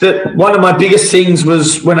that one of my biggest things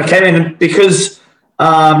was when I came in, because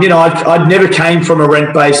I'd never came from a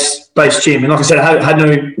rent-based gym. And like I said, I had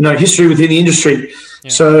no history within the industry. Yeah.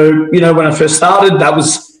 So, you know, when I first started, that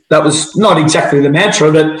was not exactly the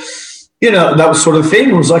mantra, but, you know, that was sort of the thing.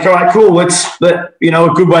 It was like, all right, cool. A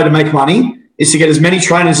good way to make money is to get as many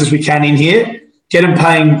trainers as we can in here, get them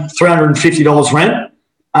paying $350 rent.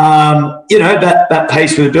 You know, that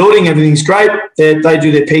pays for the building. Everything's great. They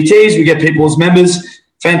do their PTs. We get people as members.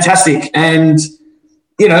 Fantastic. And,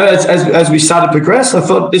 you know, as we started to progress, I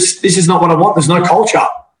thought this is not what I want. There's no culture.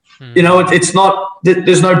 You know, it's not.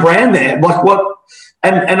 There's no brand there. Like what?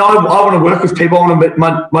 And I want to work with people. I want to make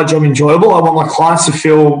my job enjoyable. I want my clients to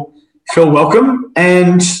feel welcome,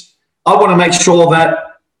 and I want to make sure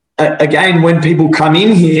that again, when people come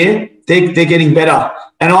in here, they're getting better.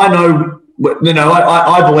 And I know, you know,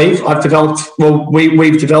 I believe I've developed. Well,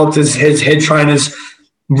 we've developed as head trainers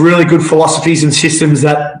really good philosophies and systems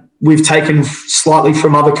that we've taken slightly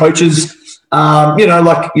from other coaches, you know,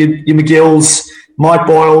 like your McGills, Mike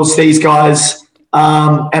Boyles, these guys,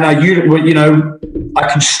 and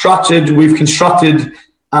we've constructed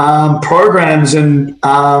programs and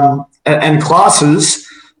classes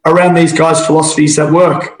around these guys' philosophies that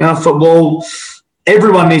work. And I thought, well,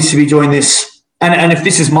 everyone needs to be doing this. And if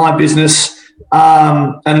this is my business,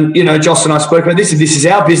 and, you know, Joss and I spoke about this, if this is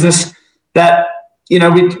our business, that, you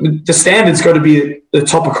know, the standard's got to be the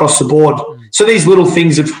top across the board. So these little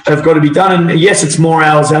things have got to be done. And yes, it's more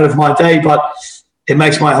hours out of my day, but it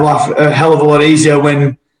makes my life a hell of a lot easier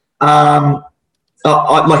when, like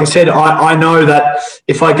I said, I know that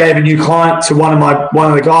if I gave a new client to one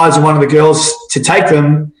of the guys or one of the girls to take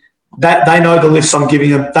them, that they know the lifts I'm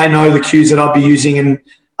giving them, they know the cues that I'll be using, and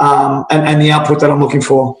the output that I'm looking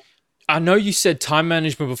for. I know you said time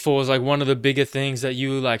management before was like one of the bigger things that you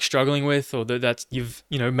were like struggling with, or that you've,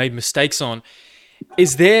 you know, made mistakes on.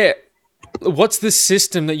 What's the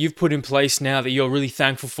system that you've put in place now that you're really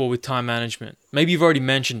thankful for with time management? Maybe you've already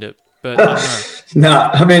mentioned it, but I don't know. No,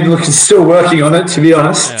 I mean, look, I'm still working on it, to be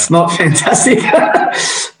honest. Yeah. It's not fantastic.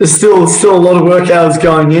 There's still a lot of work hours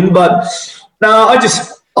going in, but no, I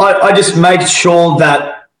just make sure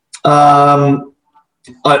that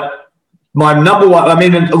my number one, I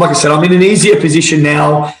mean, like I said, I'm in an easier position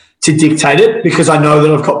now to dictate it because I know that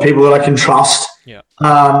I've got people that I can trust,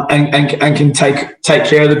 and can take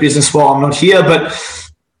care of the business while I'm not here. But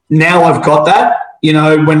now I've got that. You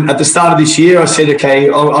know, when at the start of this year, I said, okay,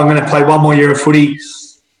 I'm going to play one more year of footy.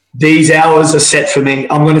 These hours are set for me.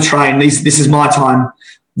 I'm going to train. This is my time.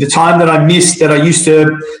 The time that I missed, that I used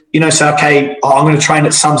to, you know, say, okay, I'm going to train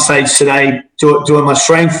at some stage today, doing my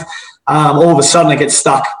strength. All of a sudden I get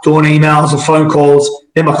stuck doing emails or phone calls.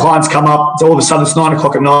 Then my clients come up. All of a sudden it's 9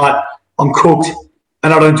 o'clock at night. I'm cooked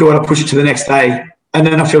and I don't do it. I push it to the next day. And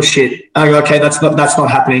then I feel shit. I go, okay, that's not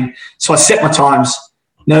happening. So I set my times.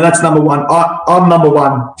 No, that's number one. I'm number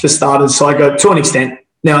one for starters. So I go to an extent.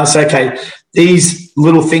 Now I say, okay, these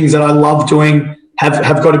little things that I love doing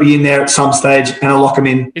have got to be in there at some stage, and I lock them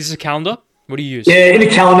in. Is this a calendar? What do you use? Yeah, in a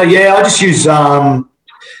calendar. Yeah, I just use very,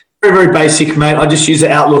 very basic, mate. I just use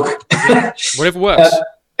the Outlook. Whatever works.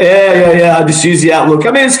 Yeah. I just use the Outlook.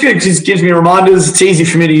 I mean, it's good. It just gives me reminders. It's easy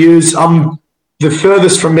for me to use. I'm the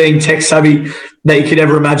furthest from being tech savvy that you could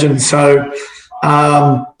ever imagine. So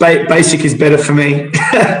basic is better for me.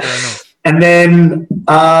 And then,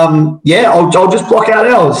 I'll just block out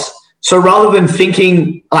hours. So rather than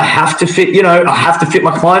thinking I have to fit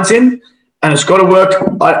my clients in and it's got to work,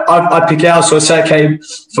 I pick hours. So I say, okay,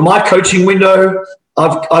 for my coaching window,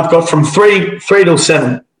 I've got from 3 till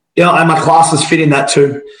 7, you know, and my classes fit in that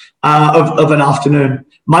too, of an afternoon.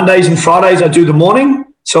 Mondays and Fridays, I do the morning.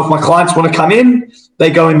 So if my clients want to come in, they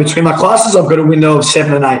go in between my classes. I've got a window of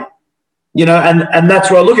 7 and 8, you know, and that's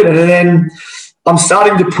where I look at it. And then I'm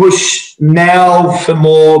starting to push now for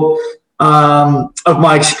more of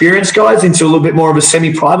my experienced guys into a little bit more of a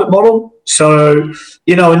semi-private model. So,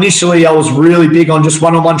 you know, initially I was really big on just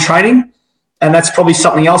one-on-one training, and that's probably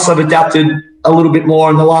something else I've adapted a little bit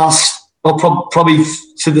more in the last, probably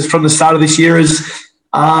from the start of this year, is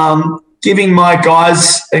giving my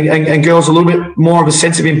guys and girls a little bit more of a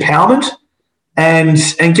sense of empowerment and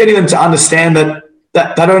getting them to understand that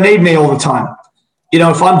they don't need me all the time. You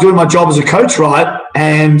know, if I'm doing my job as a coach right,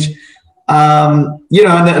 and you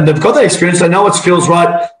know, and they've got that experience, they know what feels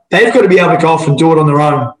right, they've got to be able to go off and do it on their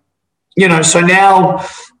own. You know, so now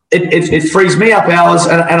it frees me up hours,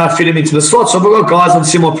 and I fit them into the slot. So if I've got guys on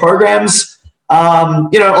similar programs,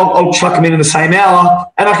 you know, I'll chuck them in the same hour,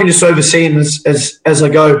 and I can just oversee them as I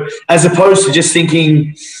go, as opposed to just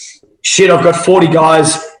thinking, shit, I've got 40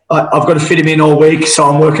 guys, I've got to fit them in all week, so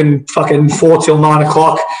I'm working fucking 4 till 9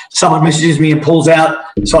 o'clock. Someone messages me and pulls out,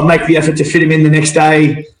 so I make the effort to fit them in the next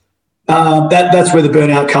day. That's where the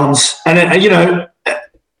burnout comes. And you know,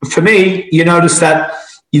 for me, you notice that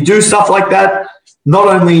you do stuff like that, not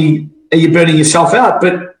only are you burning yourself out,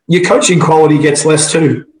 but your coaching quality gets less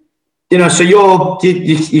too. You know, so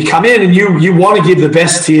you come in and you want to give the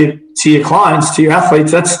best to your clients, to your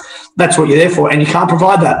athletes. That's what you're there for, and you can't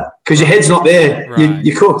provide that because your head's not there. Right.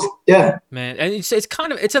 You're cooked. Yeah, man. And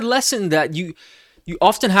it's a lesson that you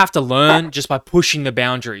often have to learn just by pushing the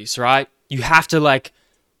boundaries. Right? You have to like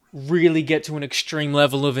really get to an extreme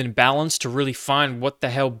level of imbalance to really find what the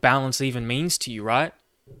hell balance even means to you. Right?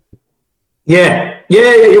 Yeah.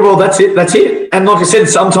 Well, that's it. And like I said,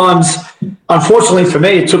 sometimes, unfortunately for me,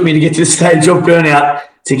 it took me to get to this stage of burnout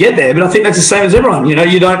to get there. But I think that's the same as everyone. You know,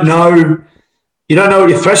 you don't know what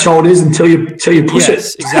your threshold is until you push it.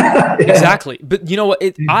 Exactly. Yeah. Exactly. But you know what?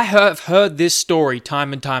 I have heard this story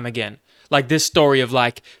time and time again. Like this story of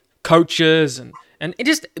like coaches and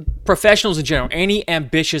just professionals in general, any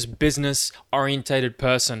ambitious business-orientated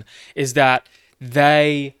person, is that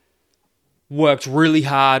they worked really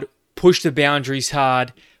hard, pushed the boundaries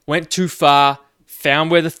hard, went too far,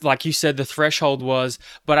 found where like you said, the threshold was.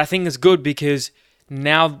 But I think it's good because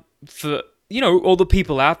now for all the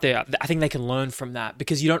people out there, I think they can learn from that,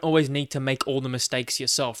 because you don't always need to make all the mistakes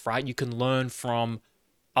yourself, right? You can learn from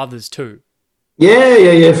others too.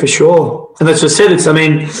 Yeah, for sure. And as I said,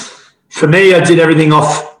 for me, I did everything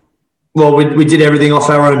we did everything off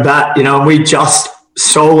our own bat, and we just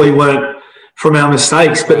solely learnt from our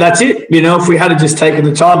mistakes. But that's it. If we had just taken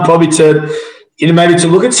the time probably to, maybe to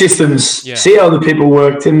look at systems, see how other people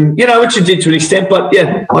worked, and, which you did to an extent. But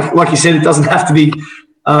yeah, like you said, it doesn't have to be,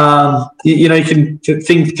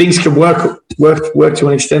 things can work to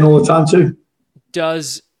an extent all the time too.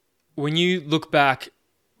 When you look back,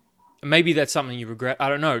 maybe that's something you regret, I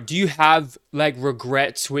don't know. Do you have like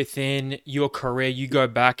regrets within your career? You go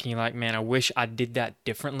back and you're like, man, I wish I did that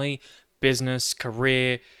differently. Business,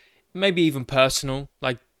 career, maybe even personal.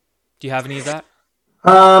 Like, do you have any of that?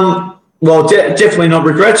 Well, definitely not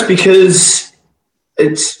regrets, because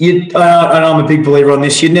and I'm a big believer on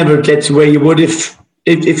this. You'd never get to where you would if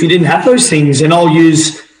you didn't have those things. And I'll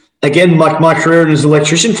use, again, like my career as an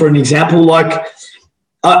electrician for an example. Like,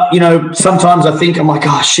 sometimes I think I'm like,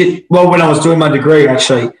 oh shit. Well, when I was doing my degree,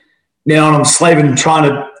 actually, and I'm slaving, trying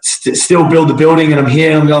to still build the building, and I'm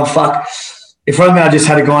here and I'm going, fuck. If only I just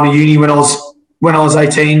had gone to uni when I was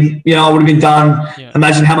 18, I would have been done. Yeah.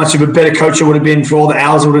 Imagine how much of a better coach I would have been for all the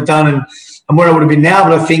hours I would have done and where I would have been now.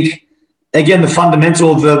 But I think, again, the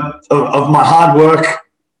fundamental of my hard work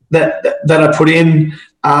that I put in,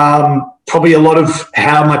 probably a lot of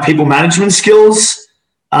how my people management skills,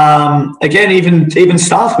 again, even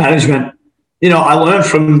staff management, I learned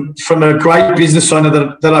from a great business owner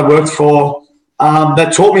that I worked for,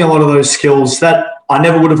 that taught me a lot of those skills that I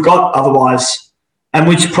never would have got otherwise. And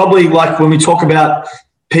which probably, like, when we talk about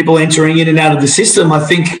people entering in and out of the system, I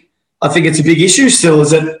think it's a big issue still,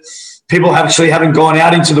 is that people actually haven't gone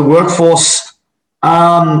out into the workforce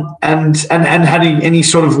and had any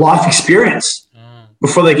sort of life experience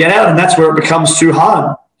before they get out, and that's where it becomes too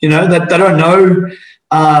hard. That they don't know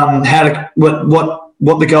how to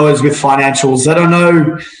what the go is with financials. They don't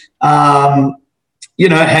know how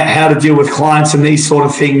to deal with clients and these sort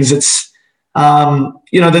of things. It's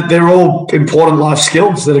that they're all important life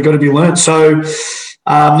skills that have got to be learnt. So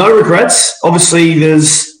no regrets. Obviously,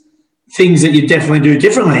 there's things that you definitely do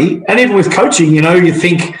differently. And even with coaching, you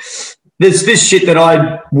think there's this shit that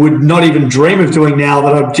I would not even dream of doing now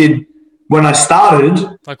that I did when I started.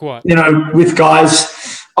 Like what? With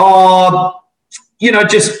guys. I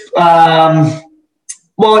guess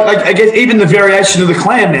even the variation of the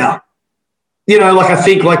clam now. I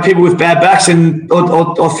think like people with bad backs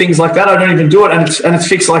or things like that, I don't even do it, and it's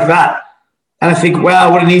fixed like that. And I think, wow,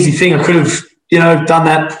 what an easy thing. I could have, done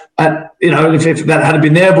that. If that had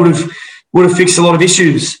been there, would have fixed a lot of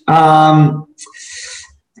issues. Trying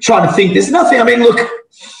to think, there's nothing. Look,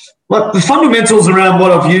 like the fundamentals around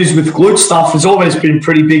what I've used with glute stuff has always been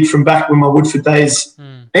pretty big from back when my Woodford days.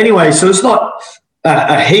 Anyway, so it's not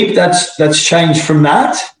a heap that's changed from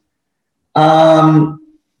that.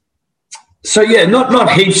 So yeah,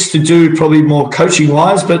 not heaps to do, probably more coaching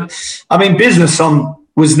wise, but business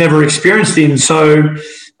was never experienced in. So,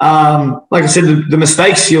 like I said, the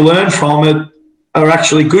mistakes you learn from it are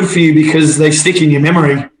actually good for you because they stick in your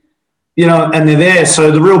memory, and they're there. So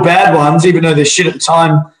the real bad ones, even though they're shit at the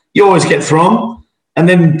time, you always get through them. And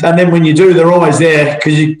then when you do, they're always there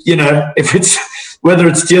because if it's whether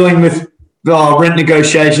it's dealing with rent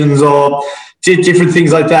negotiations or different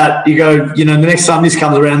things like that, you go, the next time this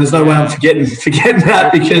comes around, there's no way I'm forgetting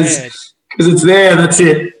that because it's there. That's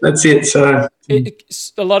it. So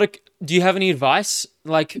do you have any advice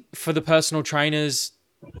like for the personal trainers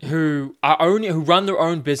who run their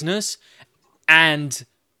own business and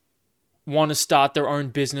want to start their own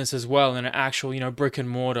business as well in an actual, brick and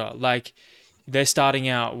mortar? Like they're starting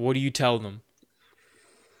out. What do you tell them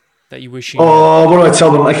that you wish you knew? What do I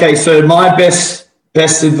tell them? Okay, so my best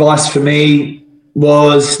advice for me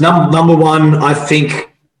was number one. I think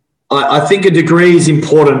a degree is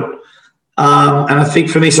important, and I think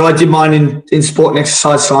for me, so I did mine in sport and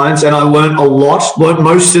exercise science, and I learned a lot. Learned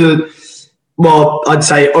most of I'd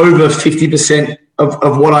say over 50%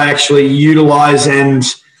 of what I actually utilize, and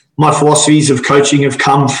my philosophies of coaching have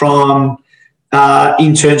come from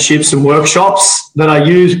internships and workshops that I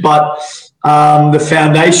use. But the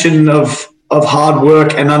foundation of hard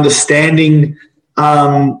work and understanding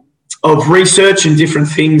of research and different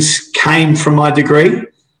things came from my degree.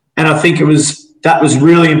 And I think that was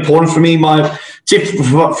really important for me. My tip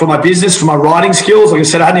for my business, for my writing skills, like I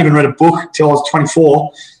said, I hadn't even read a book until I was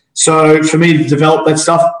 24. So for me to develop that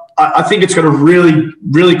stuff, I think it's got a really,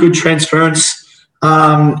 really good transference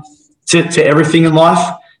to everything in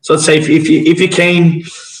life. So I'd say if you're keen,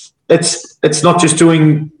 it's not just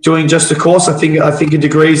doing just a course. I think a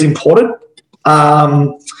degree is important.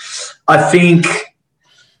 I think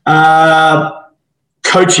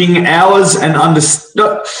coaching hours and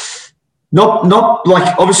not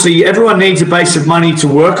like, obviously everyone needs a base of money to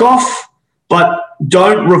work off, but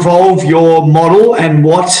don't revolve your model and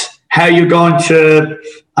how you're going to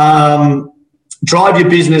drive your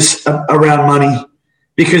business around money.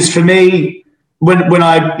 Because for me, when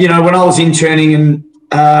I was interning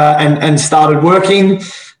and started working,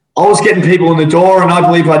 I was getting people in the door, and I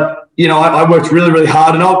believe I worked really, really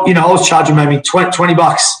hard, and I was charging maybe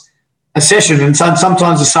 $20 a session. And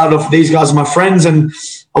sometimes I started off with these guys are my friends, and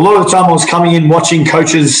a lot of the time I was coming in watching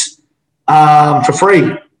coaches for free,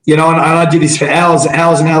 and I did this for hours and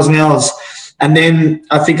hours and hours and hours. And then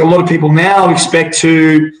I think a lot of people now expect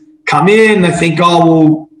to come in, they think,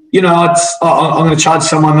 oh, well, I'm going to charge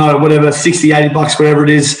someone, whatever, $60, $80, whatever it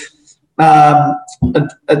is,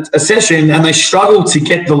 a session, and they struggle to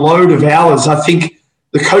get the load of hours. I think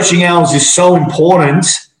the coaching hours is so important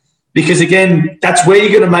because, again, that's where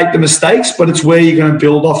you're going to make the mistakes, but it's where you're going to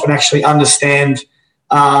build off and actually understand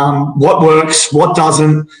what works, what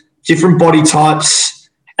doesn't, different body types,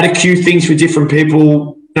 how to cue things for different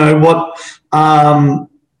people, what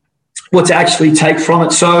to actually take from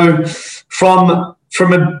it. So from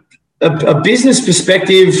a business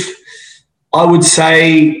perspective, I would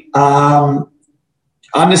say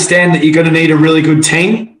understand that you're going to need a really good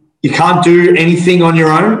team. You can't do anything on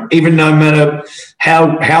your own, even no matter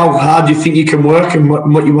how hard you think you can work and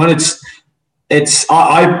what you want.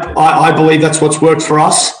 I believe that's what's worked for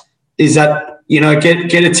us, is that,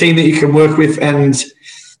 get a team that you can work with, and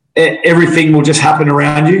everything will just happen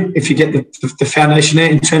around you if you get the foundation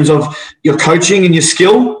there in terms of your coaching and your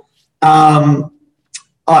skill.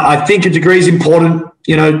 I think a degree is important,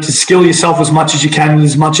 to skill yourself as much as you can,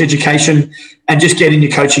 as much education, and just get in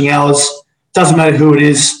your coaching hours. Doesn't matter who it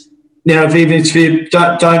is. If you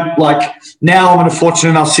don't like, now I'm in a fortunate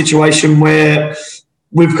enough situation where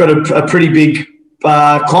we've got a pretty big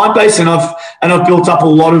client base, and I've built up a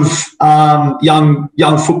lot of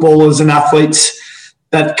young footballers and athletes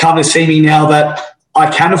that come to see me now that I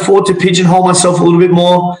can afford to pigeonhole myself a little bit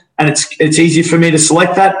more, and it's easier for me to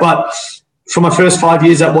select that. But for my first 5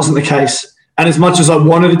 years, that wasn't the case. And as much as I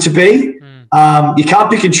wanted it to be, you can't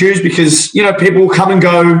pick and choose, because, people come and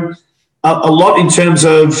go a lot in terms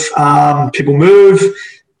of people move,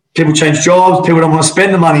 people change jobs, people don't want to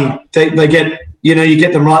spend the money. They get, you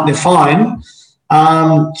get them right and they're fine.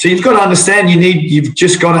 So you've got to understand you've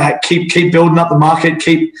just got to keep building up the market,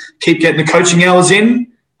 keep getting the coaching hours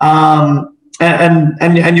in,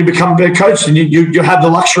 and you become a better coach, and you have the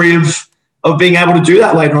luxury of being able to do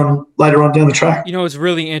that later on down the track. It's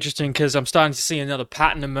really interesting because I'm starting to see another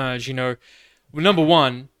pattern emerge. Number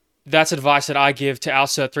one, that's advice that I give to our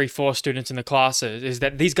Cert 3-4 students in the classes, is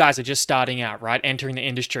that these guys are just starting out, right, entering the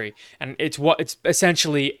industry, and it's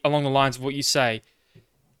essentially along the lines of what you say.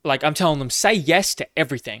 Like, I'm telling them, say yes to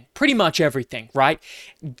everything, pretty much everything, right?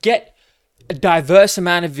 Get a diverse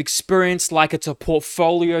amount of experience, like it's a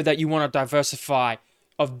portfolio that you want to diversify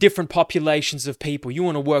of different populations of people. You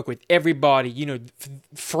want to work with everybody,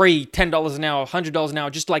 free, $10 an hour, $100 an hour,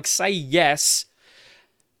 just like say yes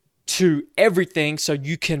to everything so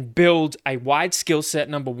you can build a wide skill set,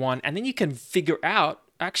 number one, and then you can figure out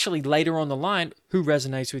actually later on the line who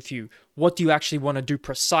resonates with you. What do you actually want to do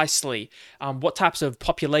precisely? What types of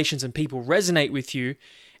populations and people resonate with you?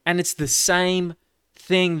 And it's the same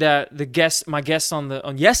thing that my guest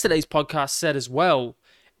on yesterday's podcast said as well.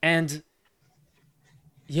 And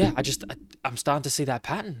yeah, I'm starting to see that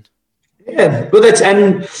pattern. Yeah, well,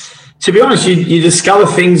 and to be honest, you discover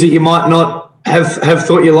things that you might not have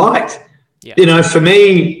thought you liked. Yeah. For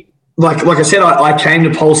me, like I said, I came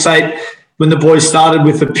to Pulsate when the boys started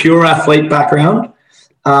with a pure athlete background.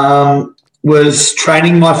 Was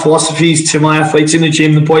training my philosophies to my athletes in the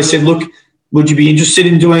gym. The boys said, look, would you be interested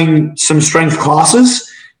in doing some strength classes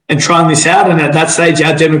and trying this out? And at that stage,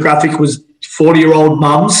 our demographic was 40-year-old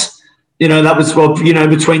mums. That was,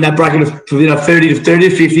 between that bracket of, 30 to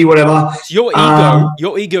 50, whatever. So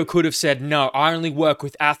your ego could have said, no, I only work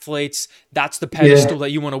with athletes. That's the pedestal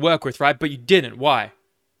that you want to work with, right? But you didn't. Why?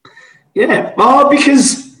 Yeah.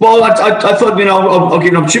 Because I thought, I'll get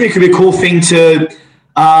an opportunity. It could be a cool thing to,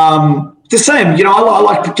 the same, I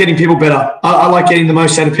like getting people better. I like getting the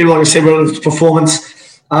most out of people. Like I said, whether it's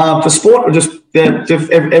performance for sport or just the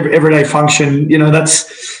everyday function,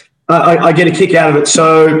 that's, I get a kick out of it.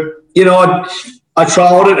 So, I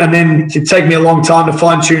trialed it, and then it took me a long time to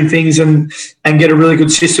fine tune things and get a really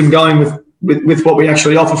good system going with what we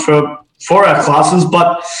actually offer for our classes.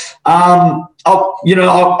 But, I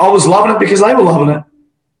was loving it because they were loving it.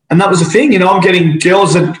 And that was the thing, I'm getting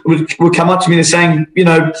girls that would come up to me and saying,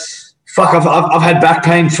 fuck, I've had back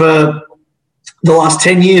pain for the last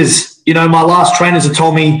 10 years. You know, my last trainers have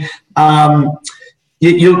told me,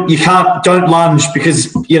 you can't, don't lunge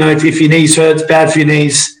because, you know, if your knees hurt, it's bad for your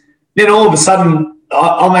knees. Then all of a sudden,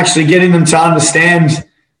 I'm actually getting them to understand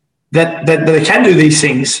that they can do these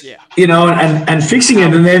things, you know, and fixing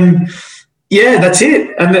it. And then, that's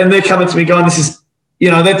it. And then they're coming to me going, this is, you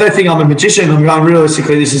know, they think I'm a magician. I'm going,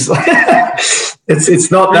 realistically, this is like, it's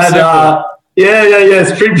not pretty that,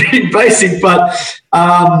 it's pretty basic, but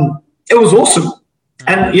it was awesome.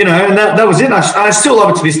 And, you know, and that was it. I still love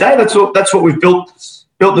it to this day. That's what we've built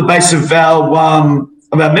the base of our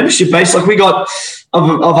membership base. Like we got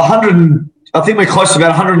of 100, I think we're close to about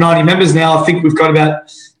 190 members now. I think we've got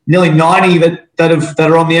about nearly 90 that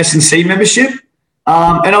are on the S&C membership.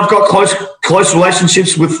 And I've got close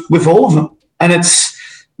relationships with all of them. And it's,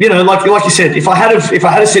 you know, like you said, if I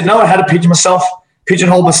had said no, I had to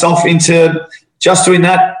pigeonhole myself into just doing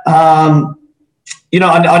that. You know,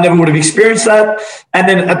 I never would have experienced that. And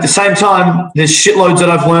then at the same time, there's shitloads that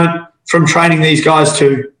I've learned from training these guys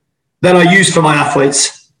too that I use for my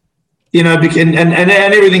athletes. You know, and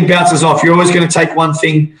everything bounces off. You're always going to take one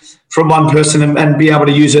thing from one person and be able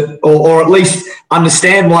to use it, or at least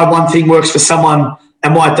understand why one thing works for someone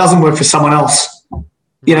and why it doesn't work for someone else.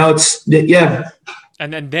 You know, it's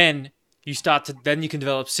And then you then you can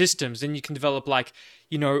develop systems. Then you can develop, like,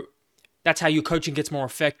 you know, that's how your coaching gets more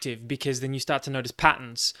effective, because then you start to notice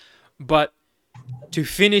patterns. But to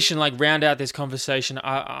finish and like round out this conversation,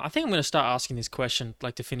 I think I'm going to start asking this question,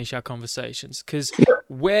 like, to finish our conversations, because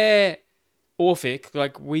we're Orphic,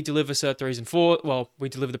 like, we deliver Cert 3s and 4. Well, we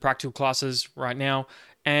deliver the practical classes right now,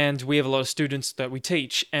 and we have a lot of students that we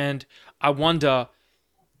teach. And I wonder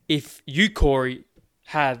if you, Corey,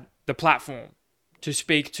 had the platform to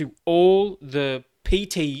speak to all the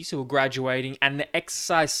PTs who are graduating and the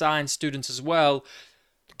exercise science students as well,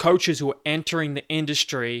 coaches who are entering the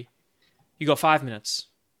industry. You got 5 minutes,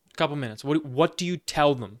 a couple minutes. What do you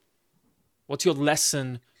tell them? What's your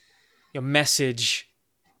lesson, your message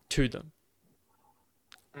to them?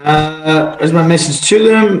 As my message to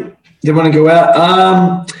them, they want to go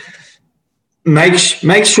out. Make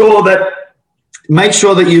sure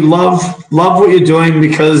that you love what you're doing,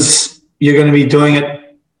 because you're going to be doing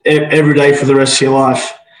it every day for the rest of your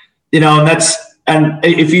life. You know, and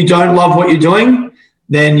if you don't love what you're doing,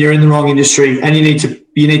 then you're in the wrong industry, and you need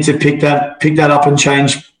to pick that up and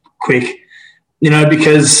change quick. You know,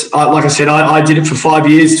 because like I said, I did it for 5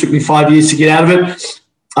 years. It took me 5 years to get out of it.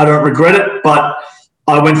 I don't regret it, but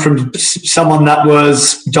I went from someone that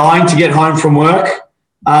was dying to get home from work.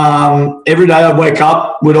 Every day I'd wake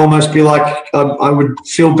up, would almost be like I would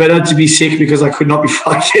feel better to be sick because I could not be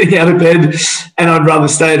getting out of bed, and I'd rather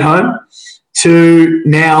stay at home, to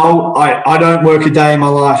now I don't work a day in my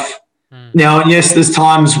life. Now, and yes, there's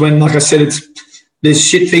times when, like I said, there's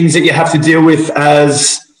shit things that you have to deal with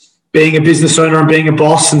as being a business owner and being a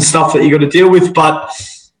boss and stuff that you got to deal with, but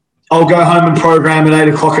I'll go home and program at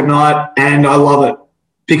 8 o'clock at night, and I love it,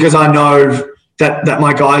 because I know that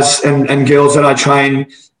my guys and girls that I train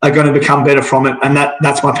are going to become better from it, and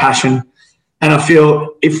that's my passion. And I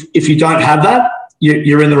feel if you don't have that,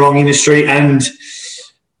 you're in the wrong industry, and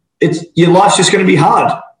your life's just going to be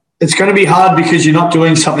hard. It's going to be hard because you're not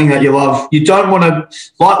doing something that you love. You don't want to.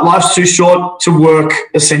 Life's too short to work,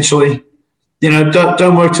 essentially. You know,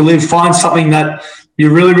 don't work to live. Find something that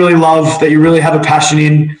you really, really love, that you really have a passion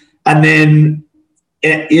in, and then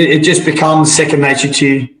it just becomes second nature to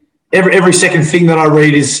you. Every second thing that I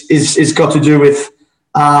read is got to do with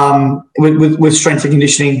strength and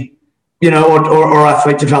conditioning, you know, or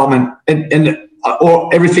athlete development,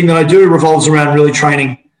 or everything that I do revolves around really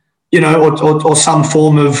training, you know, or some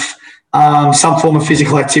form of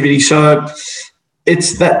physical activity. So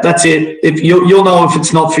it's that's it. If you'll know if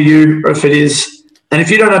it's not for you or if it is, and if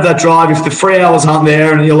you don't have that drive, if the 3 hours aren't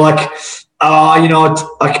there, and you're like, you know,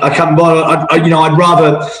 I can't bother. I'd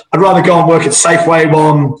rather go and work at Safeway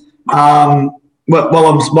while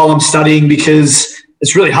I'm studying, because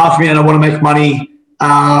it's really hard for me and I want to make money.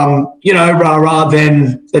 You know,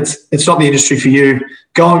 then it's not the industry for you.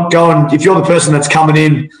 Go and if you're the person that's coming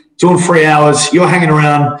in doing 3 hours, you're hanging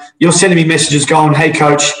around, you're sending me messages going, hey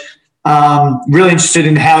coach, really interested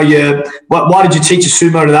in how why did you teach a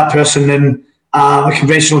sumo to that person and a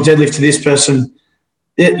conventional deadlift to this person?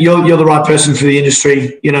 You're the right person for the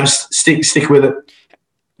industry. You know, stick with it.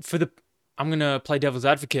 I'm gonna play devil's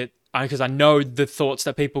advocate, because I know the thoughts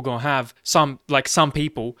that people are gonna have. Some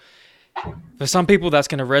people, for some people that's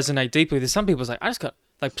gonna resonate deeply. There's some people's like,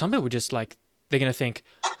 some people just like, they're gonna think,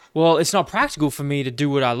 well, it's not practical for me to do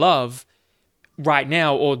what I love right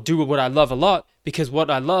now, or do what I love a lot, because what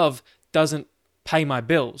I love doesn't pay my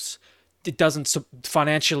bills. it doesn't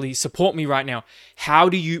financially support me right now.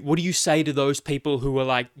 What do you say to those people who are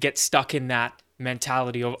like, get stuck in that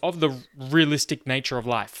mentality of the realistic nature of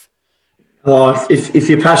life? Oh, if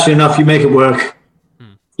you're passionate enough, you make it work.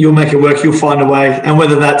 You'll make it work. You'll find a way. And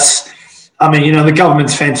whether that's, the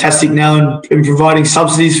government's fantastic now in providing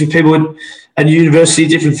subsidies for people at university,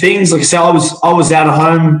 different things. Like I said, I was out of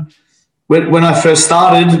home when I first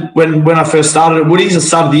started. When I first started at Woody's, I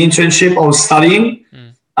started the internship. I was studying.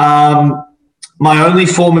 My only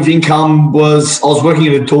form of income was I was working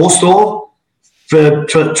at a door store for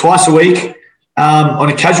twice a week on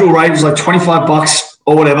a casual rate. It was like $25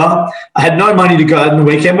 or whatever. I had no money to go out on the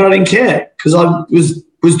weekend, but I didn't care because I was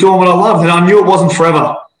doing what I loved, and I knew it wasn't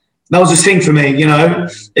forever. That was the thing for me,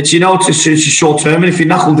 It's it's just short term, and if you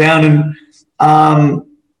knuckle down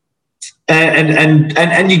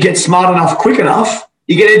and you get smart enough, quick enough,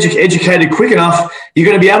 you get educated quick enough, you're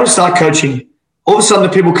going to be able to start coaching. All of a sudden, the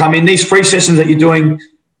people come in. These free sessions that you're doing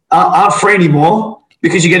aren't free anymore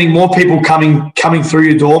because you're getting more people coming through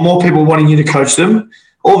your door, more people wanting you to coach them.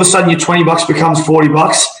 All of a sudden, your $20 becomes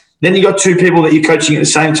 $40. Then you got two people that you're coaching at the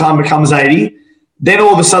same time becomes 80. Then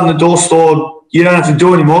all of a sudden, the door store, you don't have to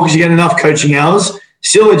do anymore because you get enough coaching hours,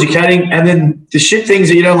 still educating, and then the shit things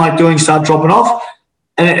that you don't like doing start dropping off,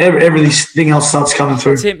 and everything else starts coming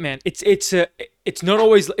through. That's it, man. It's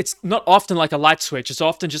not often like a light switch. It's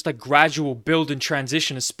often just a gradual build and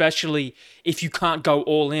transition, especially if you can't go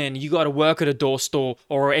all in. You got to work at a door store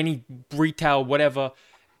or any retail, whatever,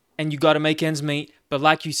 and you got to make ends meet. But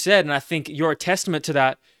like you said, and I think you're a testament to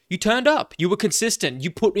that, you turned up. You were consistent. You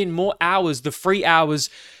put in more hours, the free hours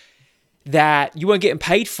that you weren't getting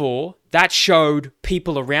paid for. That showed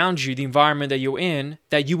people around you, the environment that you're in,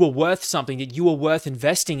 that you were worth something, that you were worth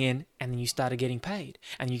investing in, and then you started getting paid.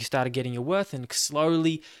 And you started getting your worth, and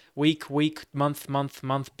slowly, week, month,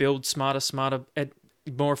 build smarter,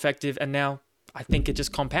 more effective, and now I think it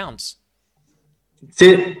just compounds.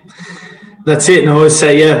 That's it. And I always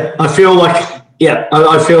say, I feel like,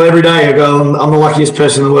 I feel every day I go, I'm the luckiest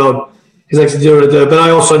person in the world because I can do what I do. But I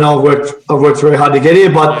also know I've worked very hard to get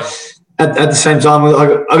here, but at the same time, I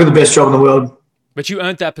got the best job in the world. But you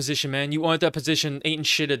earned that position, man. You earned that position eating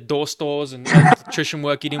shit at door stores and nutrition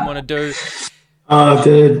work you didn't want to do. Oh,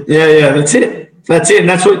 dude. Yeah, that's it. And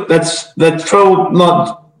that's probably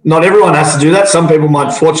not everyone has to do that. Some people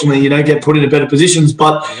might fortunately, get put into better positions,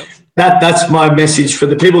 but that's my message for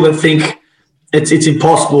the people that think it's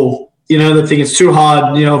impossible. That think it's too hard.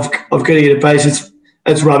 I've got to get a base.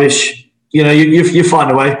 It's rubbish. You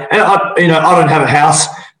find a way. And I don't have a house.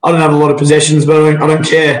 I don't have a lot of possessions, but I don't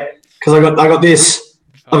care because I got this.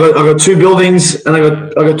 I got two buildings, and I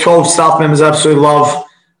got 12 staff members I absolutely love.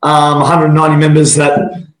 190 members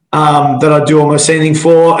that I do almost anything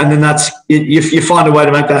for, and then that's you find a way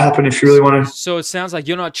to make that happen if you really want to. So it sounds like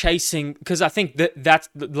you're not chasing, because I think that's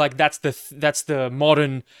the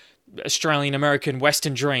modern Australian American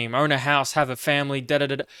Western dream: own a house, have a family,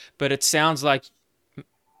 But it sounds like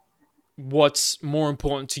what's more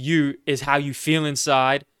important to you is how you feel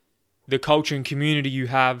inside, the culture and community you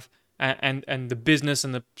have, and the business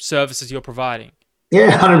and the services you're providing.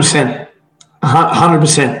 Yeah, 100%,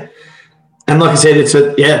 100%. And like I said,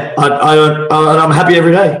 I'm happy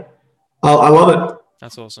every day. I love it.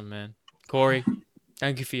 That's awesome, man. Corey,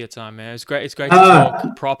 thank you for your time, man. It's great to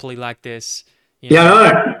talk properly like this. Yeah,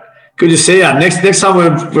 I know. Good to see you. Next time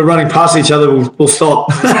we're running past each other, we'll stop.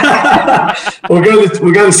 we'll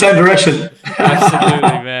go the same direction.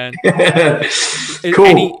 Absolutely, man.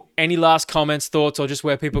 Cool. Any last comments, thoughts, or just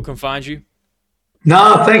where people can find you?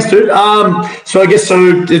 No, thanks, dude. So I guess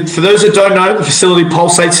for those that don't know, the facility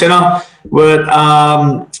Pulsate Center, where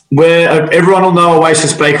everyone will know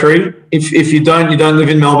Oasis Bakery. If you don't live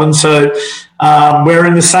in Melbourne. So we're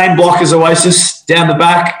in the same block as Oasis, down the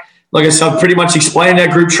back. Like I said, I've pretty much explained our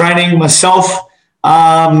group training myself.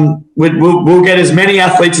 We'll get as many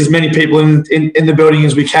athletes, as many people in the building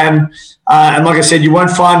as we can. And like I said, you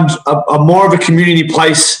won't find a more of a community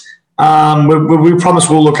place. We promise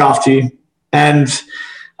we'll look after you. And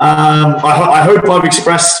I hope I've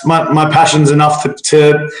expressed my passions enough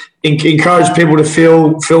to encourage people to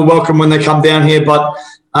feel welcome when they come down here. But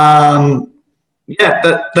that's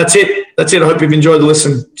it. That's it. I hope you've enjoyed the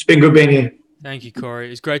listen. It's been good being here. Thank you,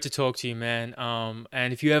 Corey. It's great to talk to you, man.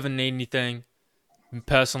 And if you ever need anything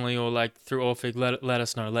personally or like through Orphic, let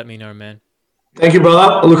us know. Let me know, man. Thank you, brother.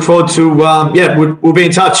 I look forward to we'll be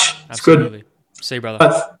in touch. It's Absolutely. Good. See you,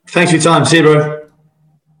 brother. Thanks for your time. See you, bro.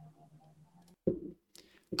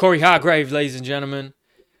 Corey Hargrave, ladies and gentlemen.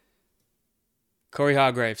 Corey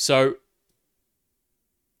Hargrave. So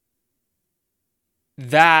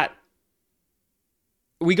that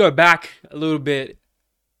we go back a little bit.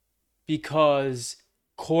 because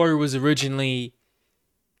Corey was originally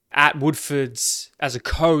at Woodford's as a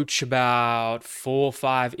coach about 4 or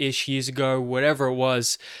 5-ish years ago, whatever it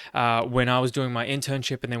was, when I was doing my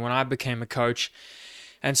internship and then when I became a coach.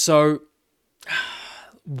 And so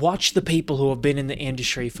watch the people who have been in the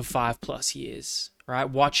industry for 5+ years, right?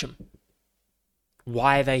 Watch them.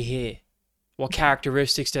 Why are they here? What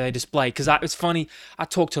characteristics do they display? Because it's funny, I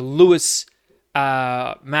talked to Lewis,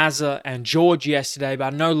 Mazza, and George yesterday,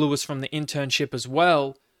 but I know Lewis from the internship as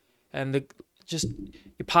well. And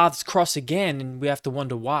your paths cross again, and we have to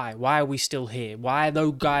wonder why. Why are we still here? Why are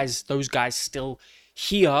those guys still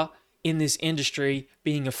here in this industry,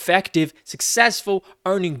 being effective, successful,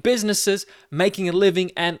 owning businesses, making a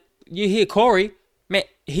living? And you hear Corey, man,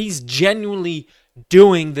 he's genuinely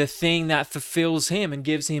doing the thing that fulfills him and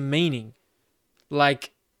gives him meaning.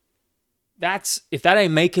 Like, if that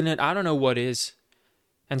ain't making it, I don't know what is.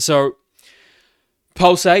 And so,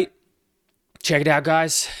 Pulsate, check it out,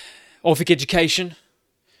 guys. Orphic Education.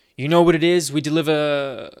 You know what it is. We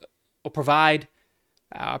deliver or provide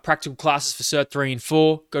practical classes for Cert 3 and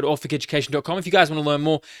 4. Go to orphiceducation.com. If you guys want to learn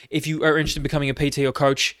more, if you are interested in becoming a PT or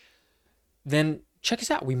coach, then check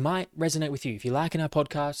us out. We might resonate with you. If you're liking our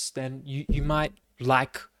podcasts, then you might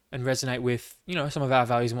like and resonate with, some of our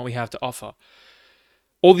values and what we have to offer.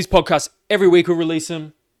 All these podcasts, every week we'll release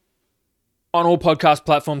them on all podcast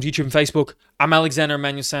platforms, YouTube and Facebook. I'm Alexander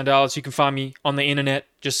Emmanuel Sandalis. You can find me on the internet,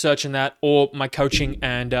 just searching that, or my coaching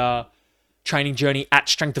and training journey at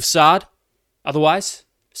Strength of Sard. Otherwise,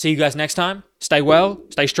 see you guys next time. Stay well,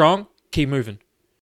 stay strong, keep moving.